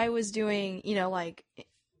I was doing, like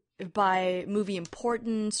by movie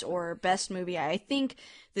importance or best movie, I think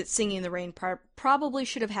that Singing in the Rain probably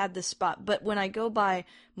should have had this spot. But when I go by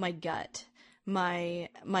my gut, my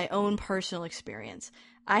own personal experience,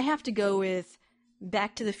 I have to go with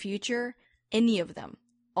Back to the Future, any of them,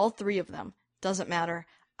 all three of them, doesn't matter.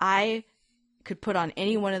 I could put on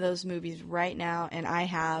any one of those movies right now and I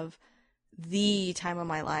have the time of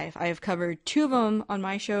my life. I have covered two of them on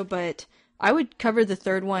my show, but I would cover the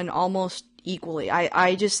third one almost equally.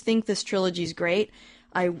 I just think this trilogy is great.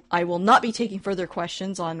 I will not be taking further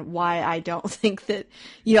questions on why I don't think that,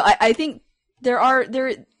 I think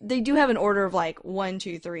they do have an order of like 1,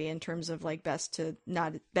 2, 3 in terms of like best to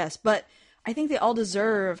not best, but I think they all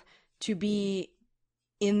deserve to be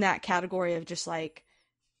in that category of just like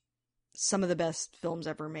some of the best films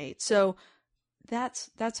ever made. So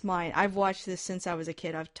that's mine. I've watched this since I was a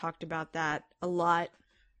kid. I've talked about that a lot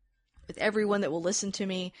with everyone that will listen to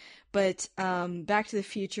me, but Back to the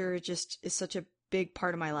Future just is such a big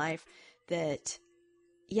part of my life that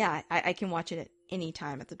I can watch it at any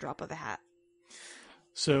time at the drop of a hat.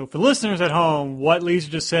 So for listeners at home, what Lisa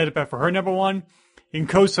just said about for her number one, you can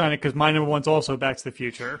co-sign it because my number one's also Back to the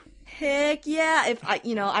Future. Heck yeah. If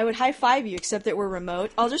I would high five you, except that we're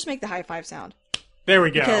remote. I'll just make the high five sound. There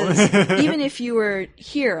we go. Because even if you were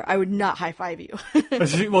here, I would not high five you.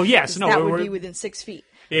 Well, yes. No, that would be within 6 feet.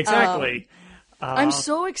 Exactly. I'm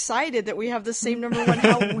so excited that we have the same number one.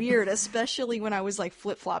 How weird, especially when I was like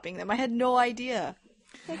flip-flopping them. I had no idea.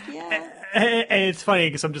 Heck yeah. And it's funny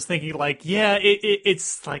because I'm just thinking like,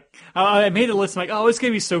 it's like, I made a list. I'm like, oh, it's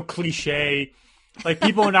going to be so cliche. Like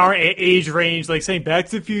people in our age range, like saying Back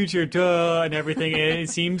to the Future, duh, and everything. And it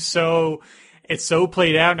seems it's so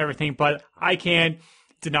played out and everything, but I can't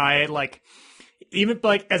deny it. Like, even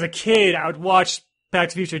like as a kid, I would watch Back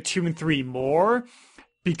to the Future 2 and 3 more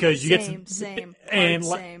because you same.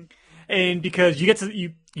 And because you have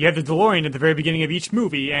the DeLorean at the very beginning of each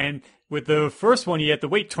movie, and with the first one, you have to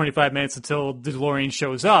wait 25 minutes until the DeLorean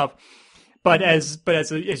shows up. But as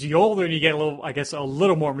you get older and you get a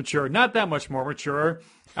little more mature, not that much more mature,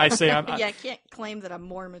 I'd say I can't claim that I'm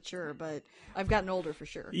more mature, but I've gotten older for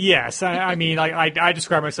sure. Yes, I mean, I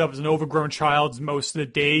describe myself as an overgrown child most of the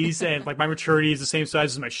days, and like my maturity is the same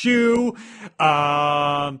size as my shoe.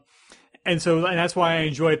 And that's why I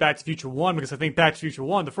enjoy Back to the Future 1, because I think Back to the Future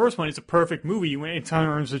 1, the first one, is a perfect movie in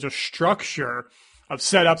terms of just structure of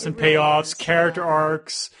setups and really payoffs, is, character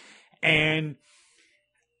arcs, and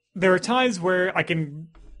there are times where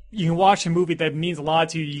you can watch a movie that means a lot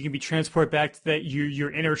to you. You can be transported back to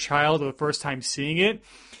your inner child the first time seeing it,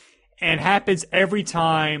 and it happens every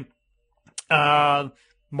time.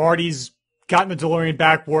 Marty's gotten the DeLorean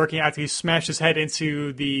back working after he smashed his head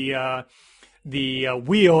into the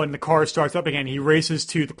wheel, and the car starts up again. He races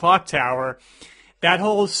to the clock tower. That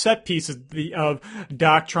whole set piece of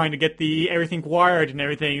Doc trying to get everything wired and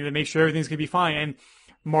everything to make sure everything's gonna be fine, and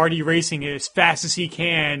Marty racing as fast as he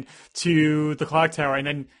can to the clock tower, and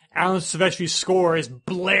then Alan Silvestri's score is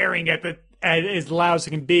blaring as loud as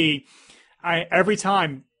it can be. Every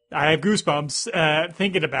time I have goosebumps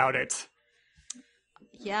thinking about it.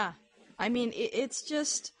 Yeah, I mean it's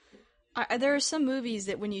just there are some movies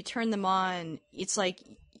that when you turn them on, it's like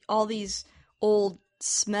all these old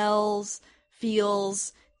smells,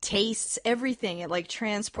 feels, tastes, everything. It like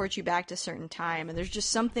transports you back to a certain time. And there's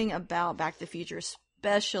just something about Back to the Future,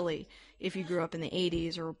 especially if you grew up in the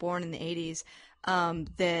 80s or were born in the 80s,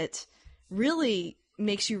 that really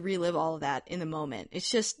makes you relive all of that in the moment.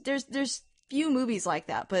 It's just, there's few movies like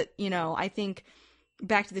that, but I think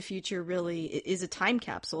Back to the Future really is a time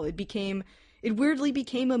capsule. It weirdly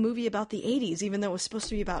became a movie about the 80s, even though it was supposed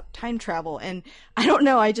to be about time travel. And I don't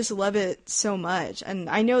know, I just love it so much. And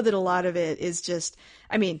I know that a lot of it is just,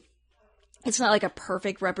 I mean, it's not like a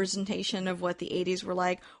perfect representation of what the 80s were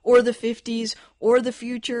like, or the 50s, or the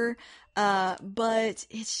future. But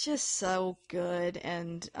it's just so good,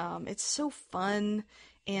 and it's so fun.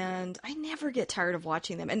 And I never get tired of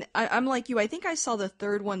watching them. And I'm like you, I think I saw the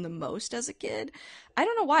third one the most as a kid. I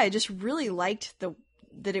don't know why, I just really liked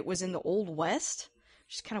that it was in the Old West,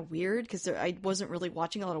 which is kind of weird because I wasn't really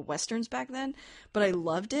watching a lot of Westerns back then, but I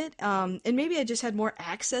loved it. And maybe I just had more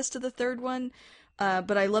access to the third one,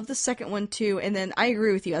 but I love the second one too. And then I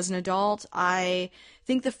agree with you, as an adult, I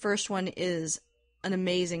think the first one is an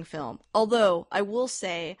amazing film. Although, I will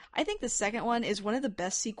say, I think the second one is one of the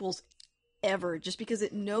best sequels ever, just because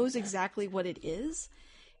it knows exactly what it is,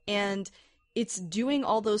 and it's doing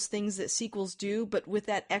all those things that sequels do, but with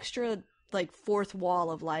that extra like fourth wall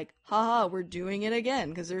of like, haha, we're doing it again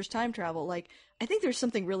because there's time travel. Like, I think there's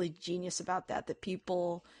something really genius about that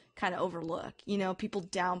people kind of overlook. People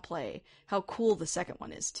downplay how cool the second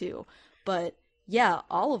one is too. But yeah,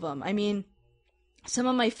 all of them. I mean, some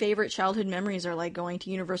of my favorite childhood memories are like going to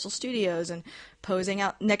Universal Studios and posing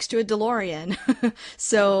out next to a DeLorean.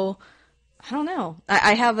 So I don't know.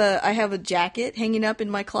 I have a jacket hanging up in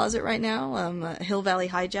my closet right now, a Hill Valley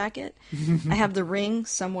High jacket. I have the ring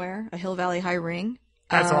somewhere, a Hill Valley High ring.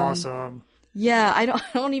 That's awesome. Yeah, I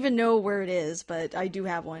don't even know where it is, but I do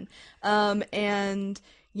have one. And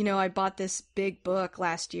I bought this big book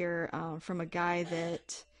last year from a guy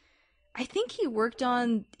that I think he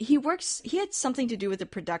had something to do with the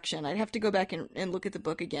production. I'd have to go back and look at the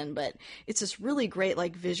book again, but it's this really great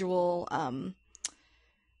like visual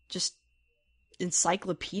just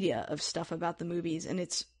encyclopedia of stuff about the movies, and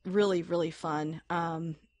it's really, really fun.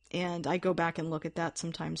 And I go back and look at that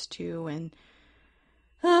sometimes too, and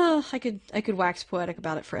I could wax poetic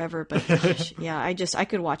about it forever, but gosh, yeah, I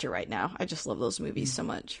could watch it right now. I just love those movies so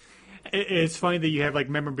much. It's funny that you have like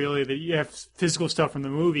memorabilia, that you have physical stuff from the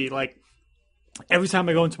movie. Like every time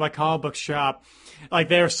I go into my comic book shop, like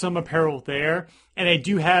there's some apparel there, and I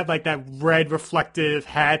do have like that red reflective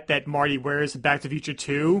hat that Marty wears in Back to the Future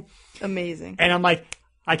 2. Amazing. And I'm like,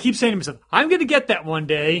 I keep saying to myself, I'm going to get that one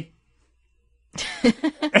day.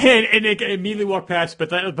 and it immediately walk past, but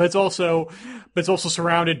it's also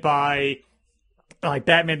surrounded by like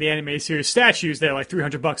Batman the Animated Series statues. They're like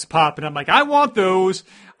 $300 a pop, and I'm like, I want those.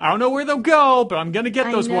 I don't know where they'll go, but I'm going to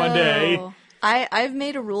get those one day. I've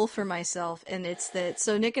made a rule for myself, and it's that,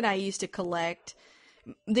 so Nick and I used to collect,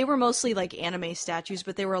 they were mostly like anime statues,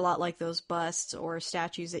 but they were a lot like those busts or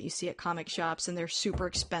statues that you see at comic shops, and they're super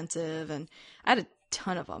expensive, and I had a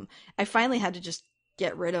ton of them. I finally had to just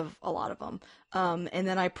get rid of a lot of them. And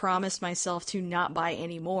then I promised myself to not buy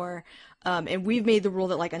any more. And we've made the rule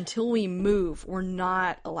that like until we move, we're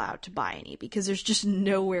not allowed to buy any, because there's just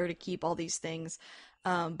nowhere to keep all these things.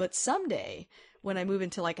 But someday, when I move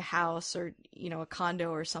into like a house or, a condo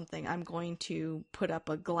or something, I'm going to put up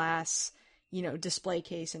a glass, display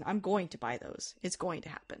case, and I'm going to buy those. It's going to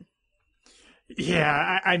happen.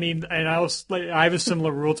 Yeah, I mean, and I have a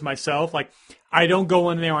similar rule to myself. Like, I don't go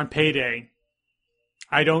in there on payday.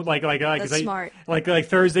 I don't like That's smart. Like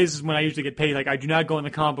Thursdays is when I usually get paid. Like, I do not go in the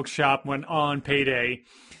comic book shop when on payday.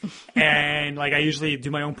 And like, I usually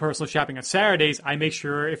do my own personal shopping on Saturdays. I make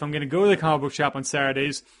sure if I'm going to go to the comic book shop on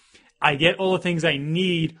Saturdays, I get all the things I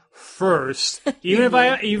need first, even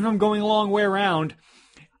if I'm going a long way around.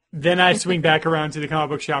 Then I swing back around to the comic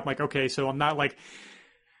book shop. I'm like, okay, so I'm not like,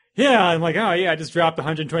 yeah, I'm like, oh yeah, I just dropped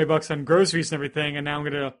 $120 on groceries and everything, and now I'm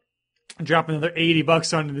gonna drop another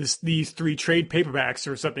 $80 on these 3 trade paperbacks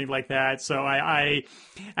or something like that. So I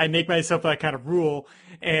make myself that kind of rule,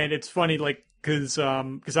 and it's funny, like, because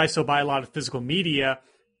I still buy a lot of physical media,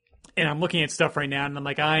 and I'm looking at stuff right now, and I'm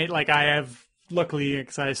like, I have, luckily,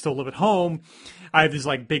 because I still live at home, I have this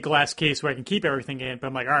like big glass case where I can keep everything in. But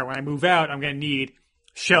I'm like, all right, when I move out, I'm gonna need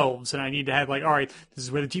shelves, and I need to have like, all right, this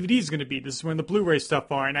is where the DVD is going to be, this is where the Blu-ray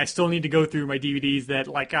stuff are, and I still need to go through my DVDs that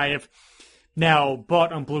like I have now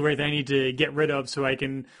bought on Blu-ray that I need to get rid of so I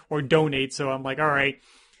can, or donate. So I'm like, all right,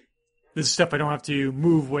 this is stuff I don't have to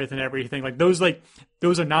move with and everything. Like those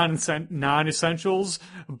are non-essentials,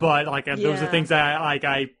 but like those are things that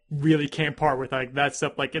I really can't part with. Like that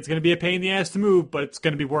stuff, like it's going to be a pain in the ass to move, but it's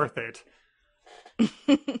going to be worth it.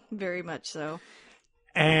 Very much so.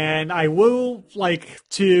 And I will like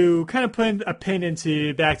to kind of put a pin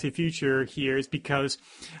into Back to the Future here, is because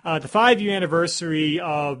the 5-year anniversary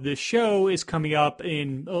of the show is coming up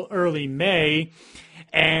in early May.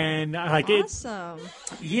 And like awesome.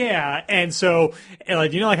 And so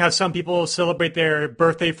you know, like how some people celebrate their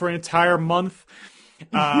birthday for an entire month.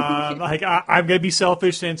 Like I'm gonna be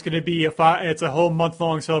selfish, and it's gonna be it's a whole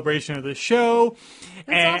month-long celebration of the show.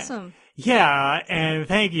 That's awesome. Yeah, and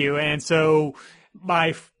thank you. And so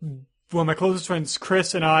one of my closest friends,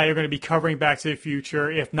 Chris, and I are going to be covering Back to the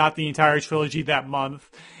Future, if not the entire trilogy, that month.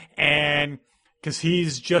 And because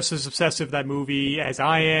he's just as obsessive with that movie as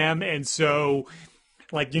I am, and so,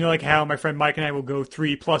 like, you know, like how my friend Mike and I will go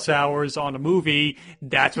 3+ hours on a movie,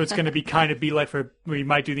 that's what it's going to be kind of be like we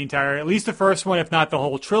might do the entire, at least the first one, if not the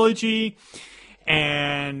whole trilogy.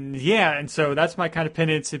 And yeah, and so that's my kind of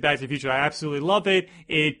pennant to Back to the Future. I absolutely love it.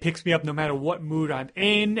 It picks me up no matter what mood I'm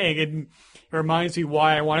in, and it reminds me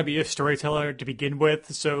why I want to be a storyteller to begin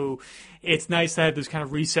with. So it's nice to have those kind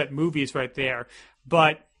of reset movies right there.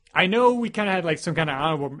 But I know we kind of had like some kind of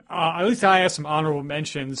honorable, at least I have some honorable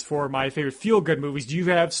mentions for my favorite feel-good movies. Do you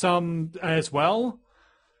have some as well?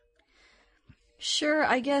 Sure,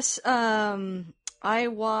 I guess I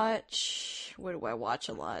watch, what do I watch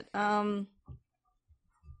a lot?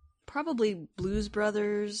 Probably Blues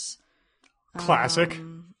Brothers. Classic.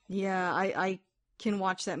 Yeah, I can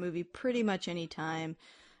watch that movie pretty much any time.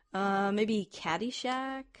 Maybe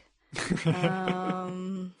Caddyshack.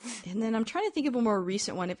 And then I'm trying to think of a more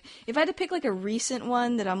recent one. If I had to pick like a recent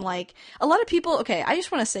one that I'm like, a lot of people, okay, I just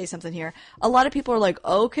want to say something here. A lot of people are like,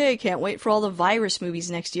 okay, can't wait for all the virus movies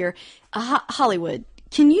next year. Hollywood,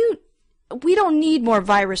 we don't need more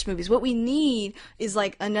virus movies. What we need is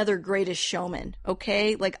like another Greatest Showman,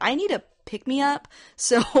 okay? Like I need a pick me up.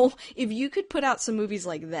 So if you could put out some movies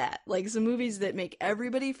like that, like some movies that make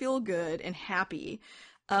everybody feel good and happy.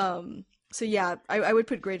 So yeah, I would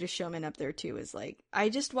put Greatest Showman up there too, is like, I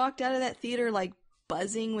just walked out of that theater like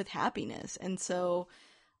buzzing with happiness. And so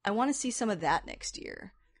I want to see some of that next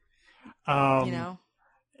year. You know?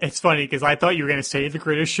 It's funny because I thought you were going to say The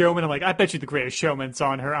Greatest Showman. I'm like, I bet you The Greatest Showman's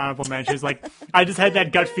on her honorable mentions. Like, I just had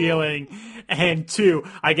that gut feeling. And 2,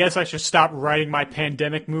 I guess I should stop writing my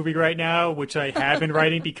pandemic movie right now, which I have been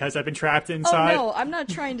writing because I've been trapped inside. Oh no, I'm not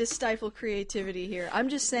trying to stifle creativity here. I'm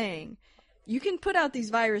just saying, you can put out these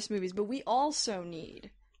virus movies, but we also need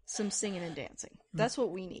some singing and dancing. That's what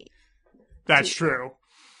we need. That's true.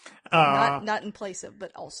 Not in place of,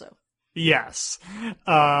 but also. Yes.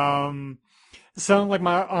 Some like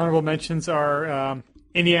my honorable mentions are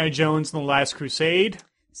Indiana Jones and the Last Crusade.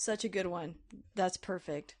 Such a good one. That's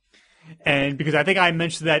perfect. And because I think I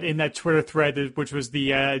mentioned that in that Twitter thread, which was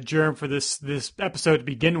the germ for this episode to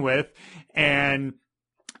begin with, and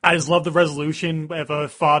I just love the resolution of a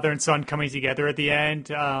father and son coming together at the end.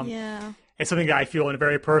 Yeah. It's something that I feel on a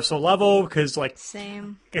very personal level because, like,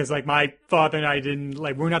 same. Because like my father and I didn't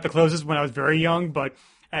we're not the closest when I was very young, but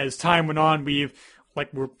as time went on, we're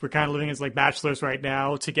kind of living as like bachelors right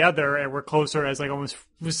now together, and we're closer as like almost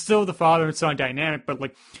we're still the father and son dynamic, but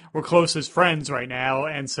like we're close as friends right now,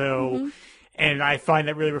 and so and I find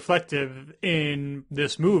that really reflective in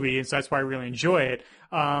this movie, and so that's why I really enjoy it.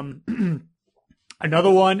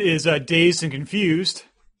 Another one is Dazed and Confused.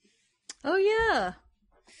 Oh yeah.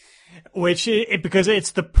 Which because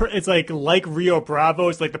it's like Rio Bravo,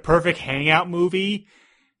 it's like the perfect hangout movie.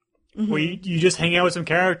 Where you just hang out with some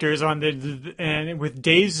characters on and with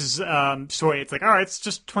Dazed's story, it's like, all right, it's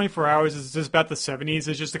just 24 hours. It's just about the 70s.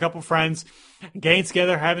 It's just a couple friends getting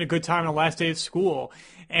together, having a good time on the last day of school.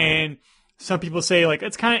 And some people say like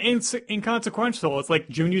it's kind of inconsequential. It's like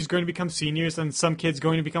juniors going to become seniors and some kids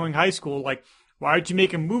going to becoming high school. Like, why would you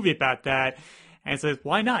make a movie about that? And it says,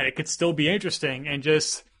 why not? It could still be interesting. And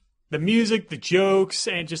just the music, the jokes,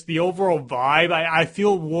 and just the overall vibe, I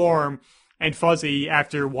feel warm and fuzzy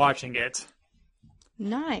after watching it.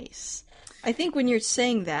 Nice. I think when you're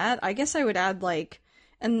saying that, I guess I would add, like,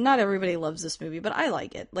 and not everybody loves this movie, but I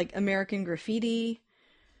like it, like American Graffiti,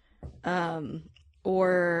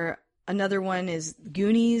 or another one is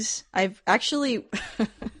Goonies. I've actually,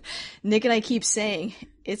 Nick and I keep saying,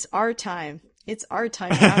 it's our time. It's our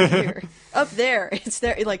time out here. Up there. It's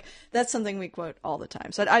there. Like, that's something we quote all the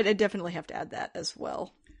time. So I definitely have to add that as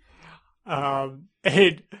well.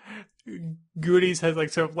 And Goonies has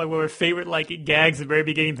like sort of like one of my favorite like gags at the very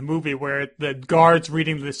beginning of the movie where the guard's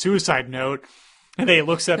reading the suicide note and he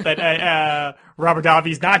looks up that Robert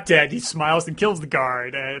Davi's not dead. He smiles and kills the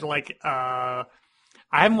guard. And I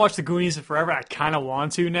haven't watched the Goonies in forever. I kind of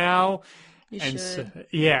want to now. You and should. So,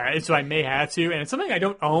 yeah, and so I may have to. And it's something I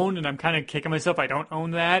don't own, and I'm kind of kicking myself I don't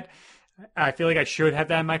own that. I feel like I should have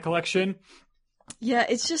that in my collection. Yeah,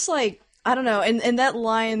 it's just like, I don't know. And that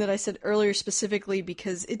line that I said earlier specifically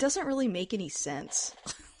because it doesn't really make any sense.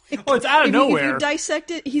 Oh, it's out of nowhere. If you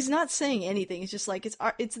dissect it, he's not saying anything. It's just like,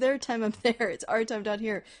 it's their time up there. It's our time down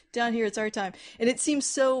here. Down here, it's our time. And it seems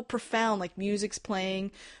so profound, like music's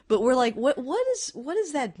playing. But we're like, what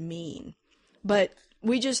does that mean? But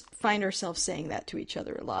we just find ourselves saying that to each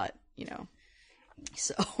other a lot, you know.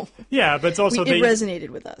 So yeah, but it's also it resonated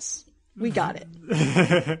with us. We got it.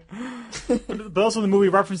 But also the movie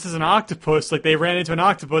references an octopus. Like they ran into an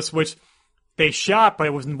octopus, which they shot, but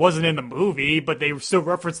it wasn't in the movie. But they still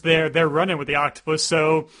referenced their run-in with the octopus.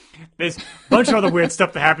 So there's a bunch of other weird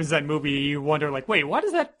stuff that happens in that movie. You wonder, like, wait, why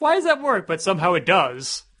does that work? But somehow it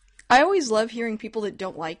does. I always love hearing people that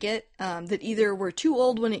don't like it, that either were too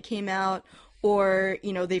old when it came out, or,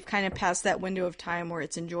 you know, they've kind of passed that window of time where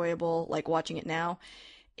it's enjoyable, like watching it now.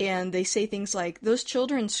 And they say things like, those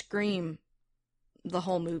children scream the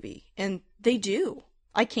whole movie. And they do.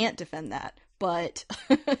 I can't defend that, but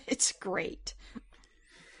it's great.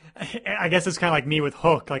 I guess it's kind of like me with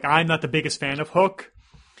Hook. Like, I'm not the biggest fan of Hook.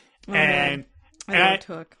 Oh, I loved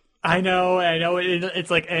Hook. I know.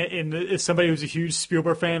 It's like, as somebody who's a huge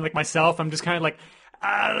Spielberg fan like myself, I'm just kind of like,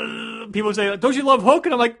 people say, don't you love Hook?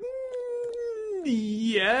 And I'm like,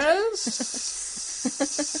 yes.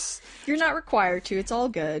 You're not required to. It's all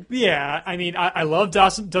good. Yeah, I mean, I love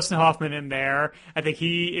Dustin Hoffman in there. I think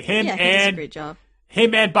he does a great job.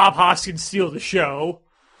 Him and Bob Hoskins steal the show.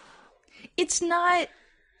 It's not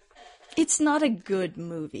a good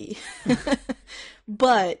movie,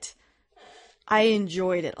 but I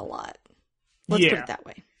enjoyed it a lot. Let's put it that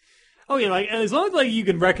way. Oh yeah, like as long as like you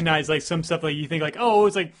can recognize like some stuff like you think like, oh,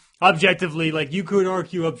 it's like objectively, like you could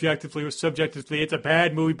argue objectively or subjectively it's a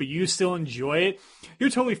bad movie, but you still enjoy it. You're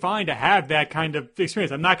totally fine to have that kind of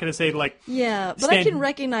experience. I'm not going to say like, yeah, but I can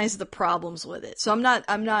recognize the problems with it. So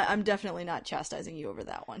I'm definitely not chastising you over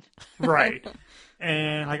that one. Right.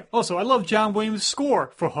 And like also, I love John Williams'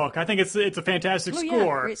 score for Hook. I think it's a fantastic score.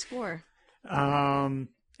 Yeah, great score.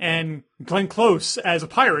 And Glenn Close as a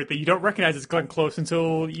pirate that you don't recognize as Glenn Close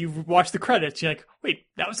until you watch the credits. You're like, wait,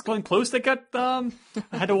 that was Glenn Close that got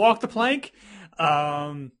had to walk the plank.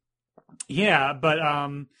 Yeah, but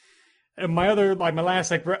my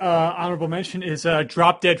last honorable mention is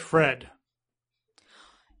Drop Dead Fred.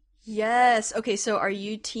 Yes. Okay, so are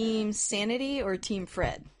you Team Sanity or Team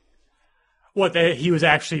Fred? What, that he was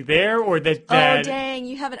actually there, or that? Oh dang,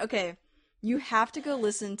 you haven't. Okay. You have to go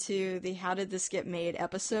listen to the How Did This Get Made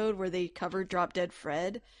episode where they covered Drop Dead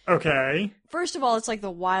Fred. Okay. First of all, it's like the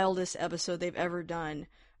wildest episode they've ever done.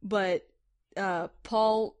 But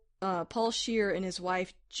Paul Scheer and his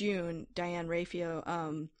wife June, Diane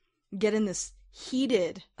Rafio, get in this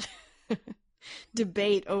heated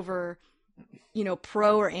debate over, you know,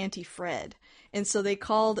 pro or anti-Fred. And so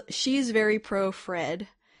she's very pro-Fred.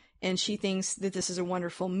 And she thinks that this is a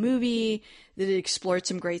wonderful movie, that it explored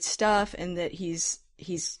some great stuff, and that he's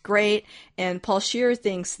great. And Paul Scheer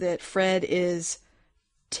thinks that Fred is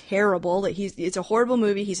terrible, that it's a horrible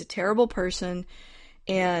movie, he's a terrible person,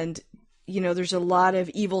 and, you know, there's a lot of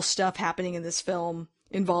evil stuff happening in this film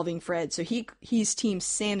involving Fred. So he's Team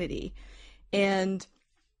Sanity. And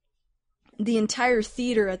the entire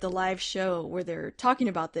theater at the live show where they're talking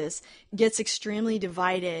about this gets extremely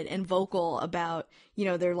divided and vocal about, you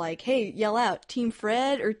know, they're like, hey, yell out, Team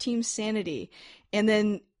Fred or Team Sanity? And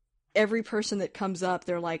then every person that comes up,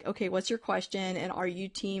 they're like, okay, what's your question? And are you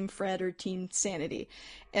Team Fred or Team Sanity?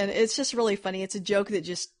 And it's just really funny. It's a joke that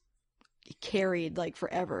just carried like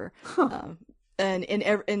forever. And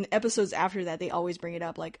in episodes after that, they always bring it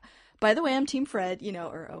up, like, by the way, I'm Team Fred,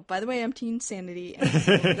 or, oh, by the way, I'm Team Sanity. And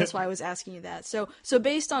so that's why I was asking you that. So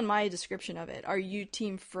based on my description of it, are you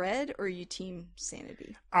Team Fred or are you Team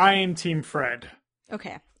Sanity? I am Team Fred.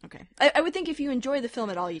 Okay. I would think if you enjoy the film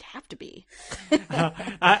at all, you'd have to be.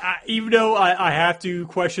 Even though I have to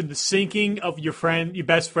question the sinking of your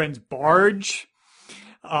best friend's barge.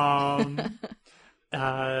 But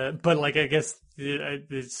like, I guess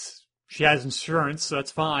she has insurance, so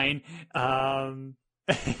that's fine.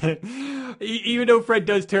 Even though Fred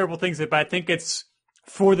does terrible things, but I think it's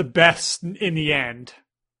for the best in the end.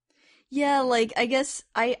 Yeah, like, I guess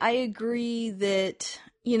I agree that,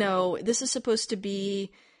 this is supposed to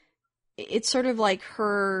be, it's sort of like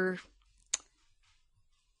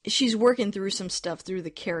she's working through some stuff through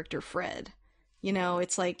the character Fred.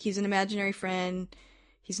 It's like he's an imaginary friend.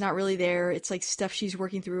 He's not really there. It's like stuff she's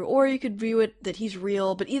working through. Or you could view it that he's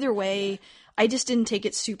real. But either way, I just didn't take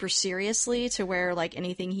it super seriously to where, like,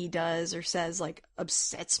 anything he does or says, like,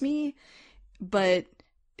 upsets me. But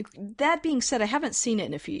that being said, I haven't seen it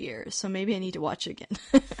in a few years. So maybe I need to watch it again.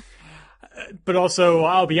 But also,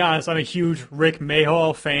 I'll be honest, I'm a huge Rick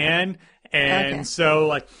Mayhall fan. And Okay. so,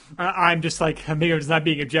 like, I'm just like, maybe I'm just not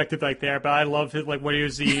being objective like there, but I love it, like, when he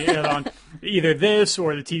was on either this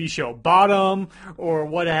or the TV show Bottom or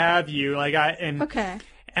what have you. Like, Okay.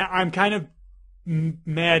 I'm kind of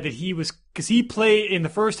mad that because he played in the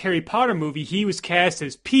first Harry Potter movie, he was cast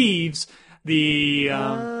as Peeves, the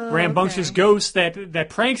rambunctious okay. ghost that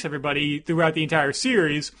pranks everybody throughout the entire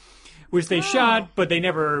series. Which they shot, but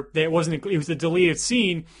it was a deleted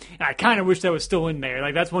scene. And I kind of wish that was still in there.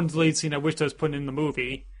 Like, that's one deleted scene I wish that was put in the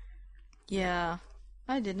movie. Yeah.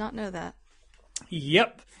 I did not know that.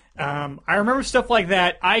 Yep. I remember stuff like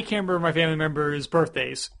that. I can't remember my family members'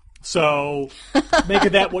 birthdays. So, make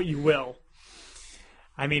of that what you will.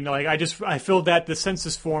 I mean, like, I filled the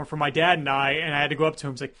census form for my dad and I had to go up to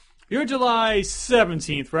him and say, you're July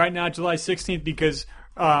 17th, right? Not July 16th, because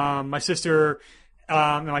my sister...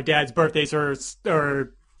 and my dad's birthdays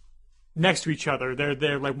are next to each other.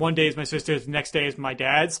 They're like, one day is my sister's, the next day is my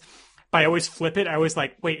dad's. But I always flip it. I always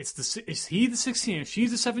like, wait, is he the 16th and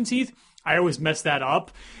she's the 17th? I always mess that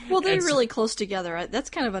up. Well, they're really close together. That's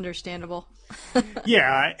kind of understandable.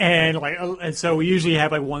 Yeah, and so we usually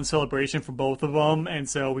have like one celebration for both of them, and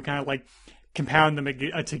so we kind of like compound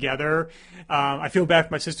them together. I feel bad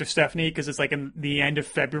for my sister Stephanie because it's like in the end of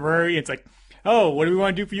February. It's like, oh, what do we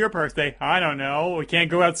want to do for your birthday? I don't know. We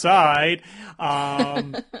can't go outside.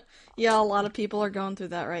 Yeah, a lot of people are going through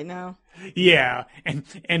that right now. Yeah,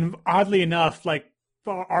 and oddly enough, like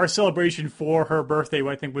our celebration for her birthday,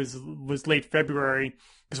 I think was late February,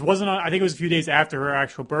 because it wasn't. I think it was a few days after her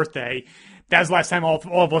actual birthday. That was the last time all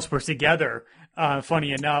of us were together.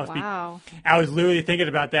 Funny enough, Wow. I was literally thinking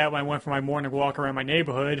about that when I went for my morning walk around my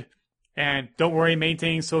neighborhood. And don't worry,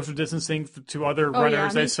 maintaining social distancing to other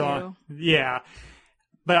runners me I saw. too. Yeah,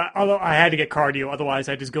 but although I had to get cardio, otherwise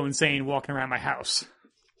I'd just go insane walking around my house.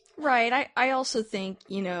 Right. I also think,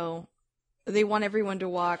 they want everyone to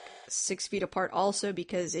walk 6 feet apart also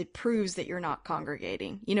because it proves that you're not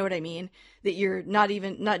congregating. You know what I mean? That you're not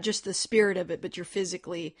just the spirit of it, but you're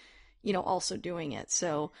physically, also doing it.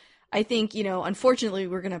 So I think, unfortunately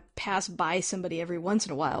we're going to pass by somebody every once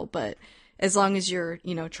in a while, but as long as you're,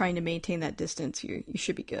 trying to maintain that distance, you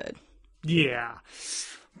should be good. Yeah.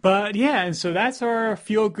 But yeah, and so that's our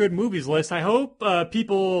feel-good movies list. I hope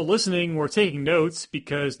people listening were taking notes,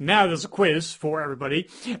 because now there's a quiz for everybody.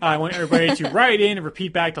 I want everybody to write in and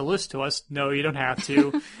repeat back the list to us. No, you don't have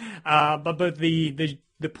to. But the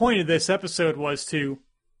point of this episode was to,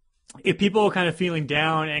 if people are kind of feeling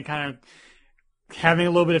down and kind of having a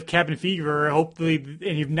little bit of cabin fever, hopefully,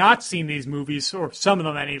 and you've not seen these movies, or some of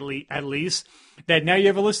them at least, that now you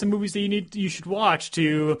have a list of movies that you should watch,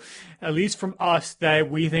 to, at least from us,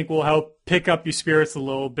 that we think will help pick up your spirits a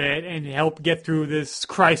little bit and help get through this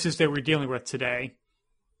crisis that we're dealing with today.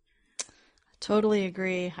 Totally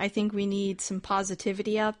agree. I think we need some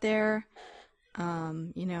positivity out there,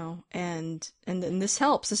 and this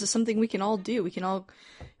helps. This is something we can all do. We can all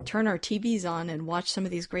turn our TVs on and watch some of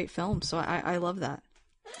these great films. So I love that.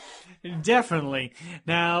 Definitely.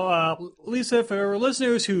 Now, Lisa, for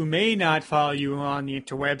listeners who may not follow you on the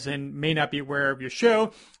interwebs and may not be aware of your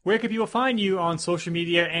show, where can people find you on social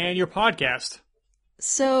media and your podcast?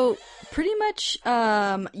 So pretty much,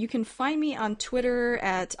 you can find me on Twitter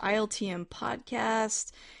at ILTM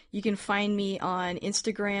Podcast. You can find me on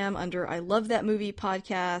Instagram under I Love That Movie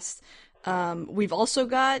Podcast. We've also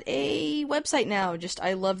got a website now, just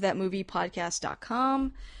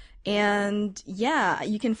ilovethatmoviepodcast.com. And yeah,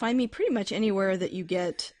 you can find me pretty much anywhere that you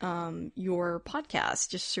get your podcast.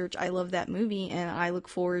 Just search I Love That Movie, and I look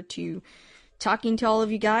forward to talking to all of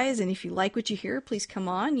you guys. And if you like what you hear, please come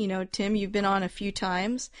on. You know, Tim, you've been on a few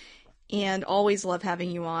times, and always love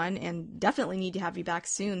having you on, and definitely need to have you back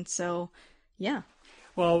soon. So, yeah.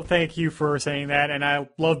 Well, thank you for saying that, and I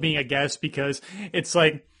love being a guest because it's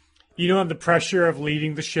like you don't have the pressure of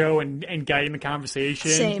leading the show and guiding the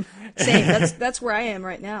conversation. Same. That's where I am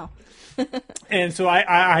right now. And so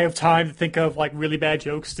I have time to think of like really bad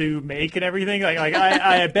jokes to make and everything. Like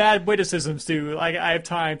I have bad witticisms too. Like I have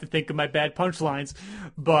time to think of my bad punchlines.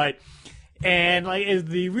 And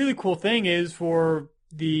the really cool thing is for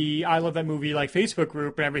the I Love That Movie like Facebook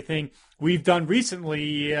group and everything, we've done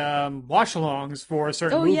recently watch-alongs for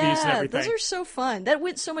certain movies and everything. Those are so fun. That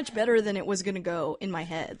went so much better than it was going to go in my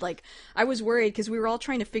head. Like, I was worried because we were all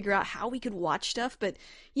trying to figure out how we could watch stuff, but,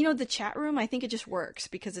 you know, the chat room, I think it just works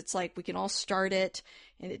because it's like we can all start it,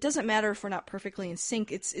 and it doesn't matter if we're not perfectly in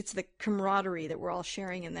sync. It's the camaraderie that we're all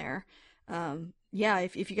sharing in there.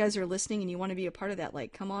 If you guys are listening and you want to be a part of that,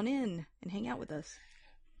 like, come on in and hang out with us.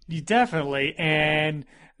 You definitely, and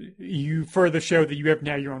you further show that you have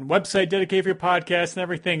now your own website dedicated for your podcast and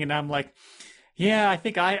everything, and I'm like, yeah, I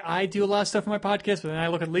think I do a lot of stuff on my podcast, but then I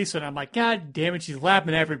look at Lisa and I'm like, God damn it, she's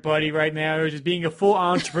laughing at everybody right now, just being a full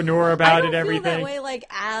entrepreneur about it, everything. I don't feel that way,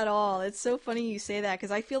 like, at all. It's so funny you say that,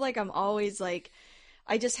 because I feel like I'm always, like,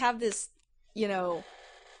 I just have this, you know,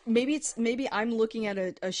 maybe I'm looking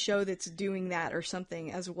at a show that's doing that or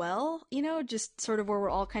something as well, you know, just sort of where we're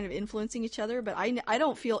all kind of influencing each other, but I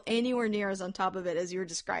don't feel anywhere near as on top of it as you're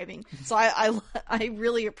describing. So I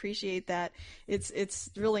really appreciate that. It's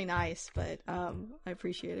really nice, but I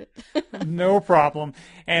appreciate it. No problem.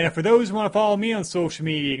 And for those who want to follow me on social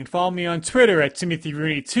media, you can follow me on Twitter at Timothy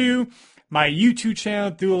Rooney 2. My YouTube channel,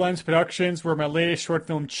 Dual Lens Productions, where my latest short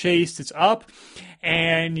film, Chased, is up.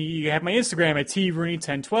 And you have my Instagram at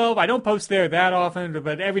TRooney1012. I don't post there that often,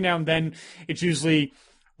 but every now and then it's usually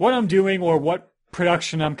what I'm doing or what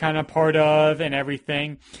production I'm kind of part of and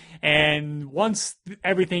everything. And once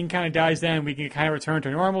everything kind of dies down, we can kind of return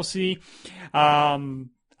to normalcy.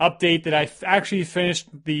 Update that I actually finished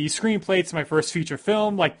the screenplay to my first feature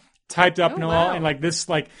film, like typed up and all, and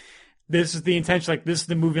this is the intention, like this is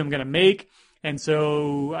the movie I'm going to make. And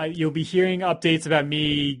so you'll be hearing updates about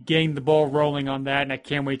me getting the ball rolling on that, and I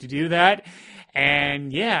can't wait to do that.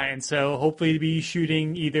 And yeah, and so hopefully to be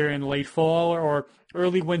shooting either in late fall or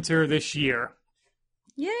early winter this year.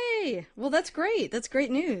 Yay! Well, that's great. That's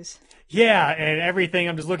great news. Yeah, and everything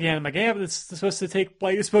I'm just looking at, I'm like, yeah, but it's supposed to take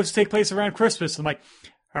place around Christmas. I'm like,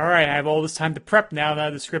 all right, I have all this time to prep now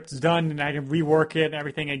that the script is done, and I can rework it and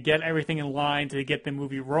everything and get everything in line to get the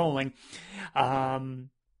movie rolling.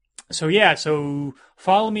 So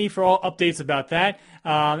follow me for all updates about that.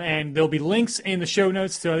 And there'll be links in the show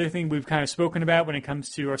notes to everything we've kind of spoken about when it comes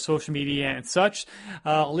to our social media and such.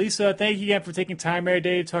 Lisa, thank you again for taking time every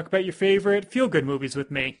day to talk about your favorite feel-good movies with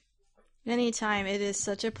me. Anytime. It is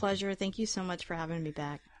such a pleasure. Thank you so much for having me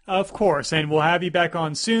back. Of course, and we'll have you back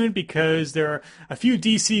on soon because there are a few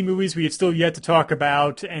DC movies we have still yet to talk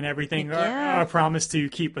about and everything. Yeah. I promise to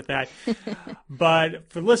keep with that.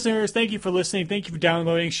 But for listeners, thank you for listening. Thank you for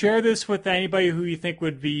downloading. Share this with anybody who you think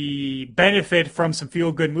would be benefit from some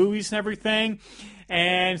feel-good movies and everything.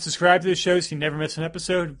 And subscribe to the show so you never miss an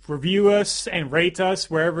episode. Review us and rate us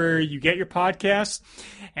wherever you get your podcasts.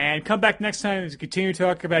 And come back next time as we continue to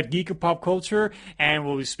talk about geek and pop culture. And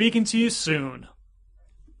we'll be speaking to you soon.